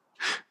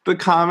 the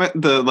comedy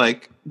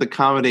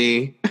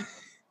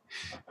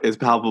is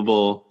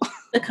palpable.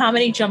 The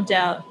comedy jumped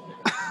out.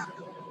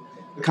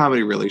 The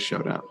comedy really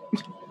showed up.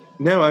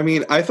 No, I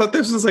mean, I thought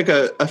this was like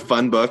a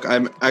fun book.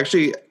 I'm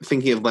actually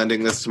thinking of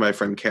lending this to my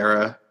friend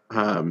Kara.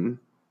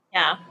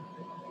 Yeah.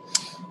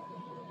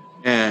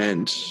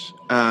 And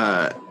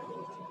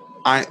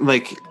I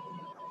like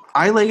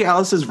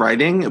Alice's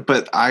writing,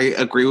 but I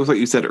agree with what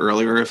you said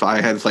earlier.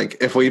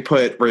 If we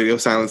put Radio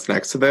Silence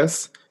next to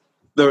this,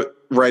 the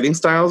writing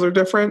styles are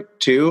different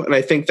too. And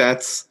I think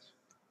that's,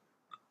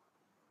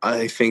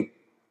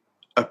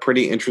 a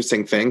pretty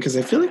interesting thing, because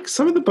I feel like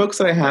some of the books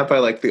that I have by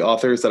like the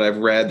authors that I've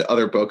read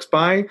other books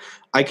by,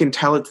 I can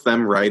tell it's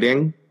them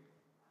writing.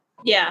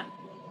 Yeah.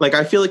 Like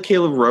I feel like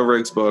Caleb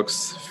Roerig's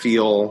books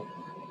feel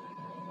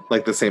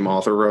like the same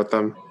author wrote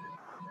them.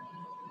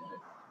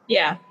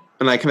 Yeah.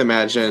 And I can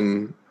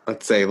imagine,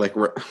 let's say, like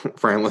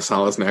Fran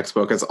LaSala's next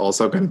book is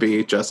also going to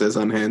be just as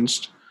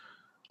unhinged.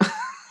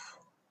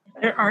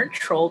 There aren't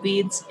troll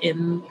beads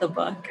in the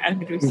book. I'm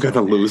going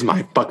to lose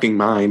my fucking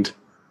mind.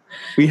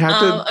 We have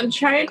to. I'm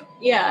trying.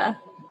 Yeah.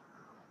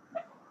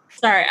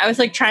 Sorry, I was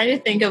like trying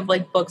to think of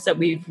like books that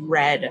we've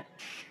read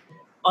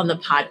on the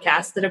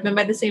podcast that have been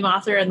by the same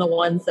author, and the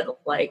ones that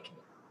like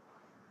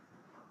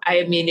I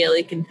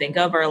immediately can think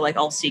of are like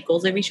all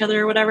sequels of each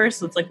other or whatever.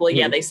 So it's like, well,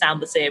 yeah, they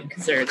sound the same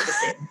because they're the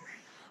same.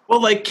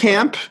 Well, like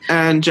Camp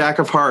and Jack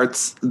of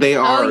Hearts, they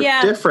are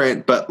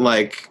different, but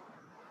like.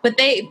 But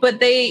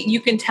they, you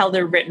can tell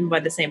they're written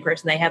by the same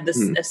person. They have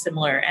this a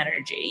similar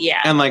energy.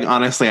 Yeah. And like,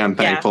 honestly, I'm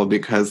thankful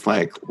because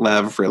like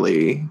Lev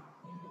really,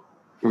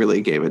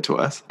 really gave it to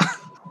us.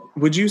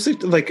 Would you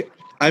like,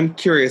 I'm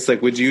curious,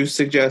 like, would you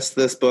suggest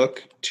this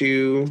book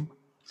to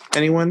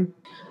anyone?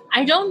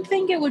 I don't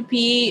think it would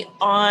be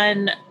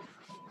on.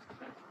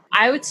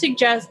 I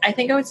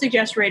think I would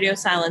suggest Radio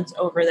Silence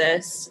over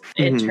this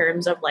in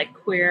terms of like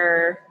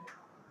queer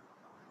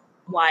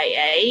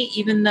YA,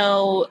 even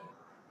though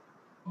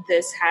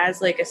this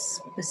has like a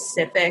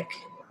specific,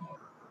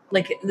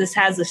 like this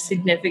has a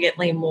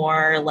significantly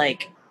more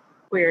like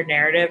queer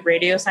narrative.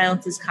 Radio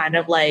Silence is kind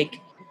of like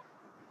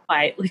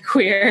quietly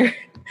queer.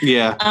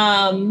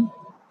 Yeah.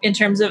 In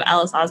terms of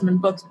Alice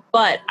Oseman books.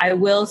 But I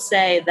will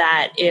say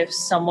that if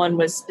someone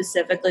was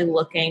specifically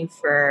looking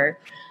for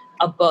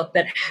a book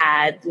that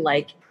had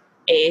like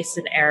ace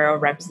and arrow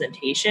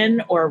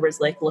representation, or was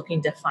like looking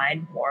to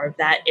find more of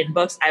that in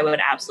books, I would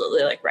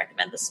absolutely like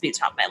recommend this to be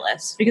top of my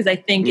list, because I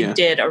think it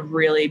did a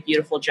really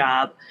beautiful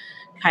job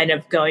kind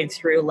of going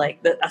through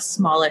like a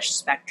smallish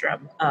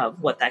spectrum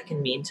of what that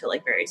can mean to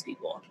like various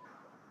people.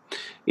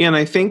 Yeah, and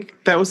I think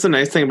that was the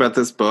nice thing about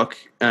this book,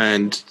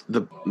 and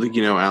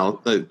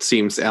it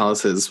seems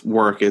Alice's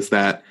work is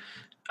that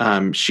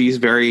she's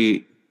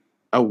very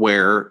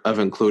aware of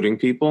including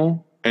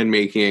people and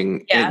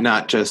making it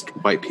not just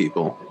white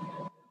people,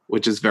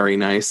 which is very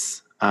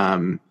nice.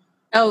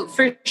 Oh,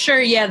 for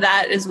sure, yeah,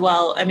 that as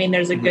well. I mean,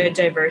 there's a good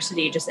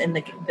diversity just in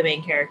the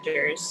main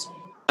characters.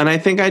 And I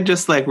think I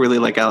just like really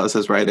like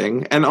Alice's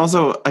writing, and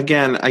also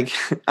again,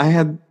 I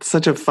had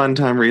such a fun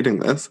time reading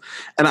this,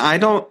 and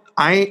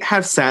I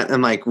have sat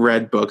and like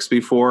read books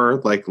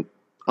before, like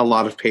a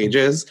lot of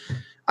pages.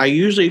 I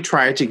usually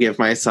try to give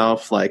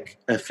myself like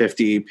a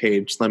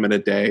 50-page limit a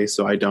day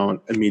so I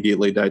don't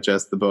immediately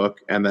digest the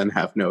book and then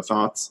have no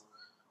thoughts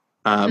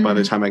by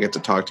the time I get to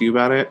talk to you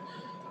about it.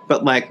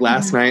 But like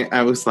last night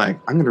I was like,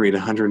 I'm going to read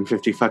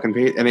 150 fucking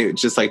pages. And it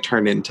just like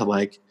turned into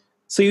like,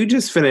 so you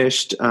just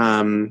finished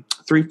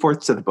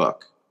 3/4 of the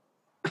book.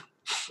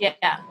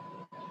 Yeah.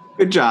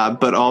 Good job.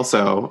 But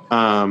also,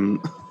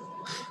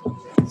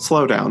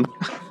 slow down.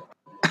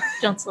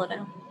 Don't slow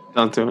down.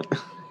 Don't do it.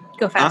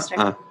 Go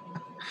faster.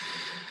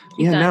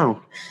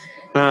 No.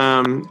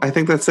 I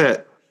think that's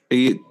it.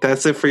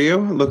 That's it for you?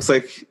 Looks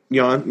like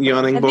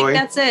yawning boy. I think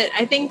that's it.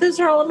 I think those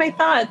are all of my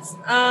thoughts.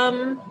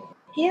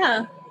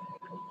 Yeah.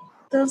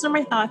 Those are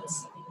my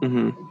thoughts.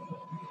 Mm-hmm.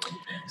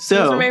 So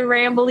those are my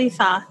rambly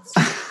thoughts.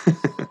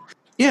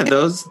 Yeah,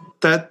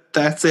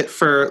 that's it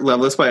for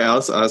Loveless by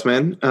Alice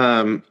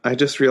Oseman. I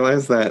just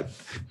realized that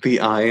the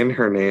I in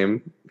her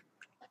name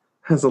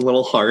has a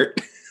little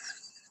heart.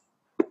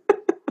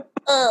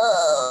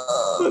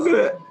 Look at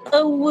it.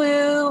 Oh,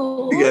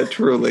 woo. Yeah,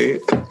 truly.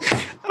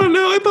 I don't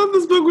know. I thought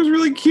this book was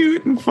really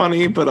cute and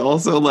funny, but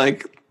also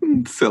like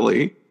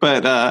silly.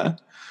 But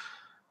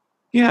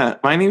yeah,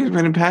 my name is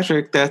Brendan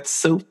Patrick. That's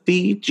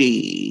Sophie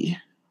G.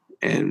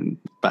 And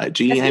by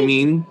G, I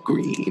mean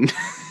green.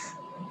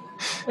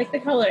 Like the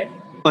color.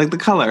 Like the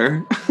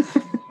color.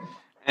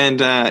 And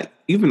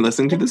you've been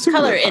listening to the Super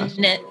color,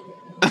 isn't it?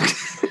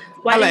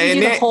 Why did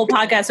you do the whole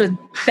podcast with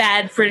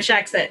bad British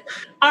accent?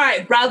 All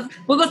right, Rob,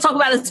 we're going to talk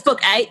about this book,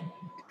 eh?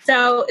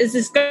 So, is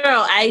this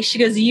girl, eh? She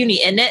goes to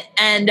uni, isn't it?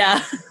 And,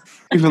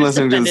 you've been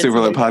listening to the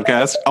Superlit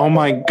podcast. Oh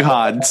my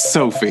God,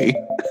 Sophie.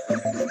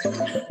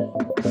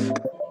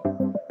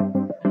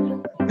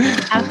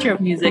 Outro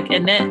music,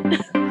 isn't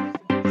it?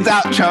 It's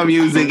outro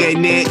music,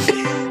 isn't it?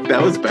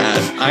 That was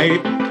bad.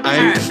 All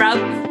right, Rob.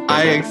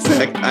 I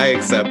accept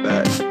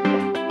that.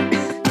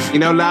 You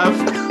know, love?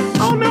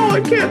 Oh no, I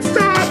can't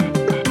stop.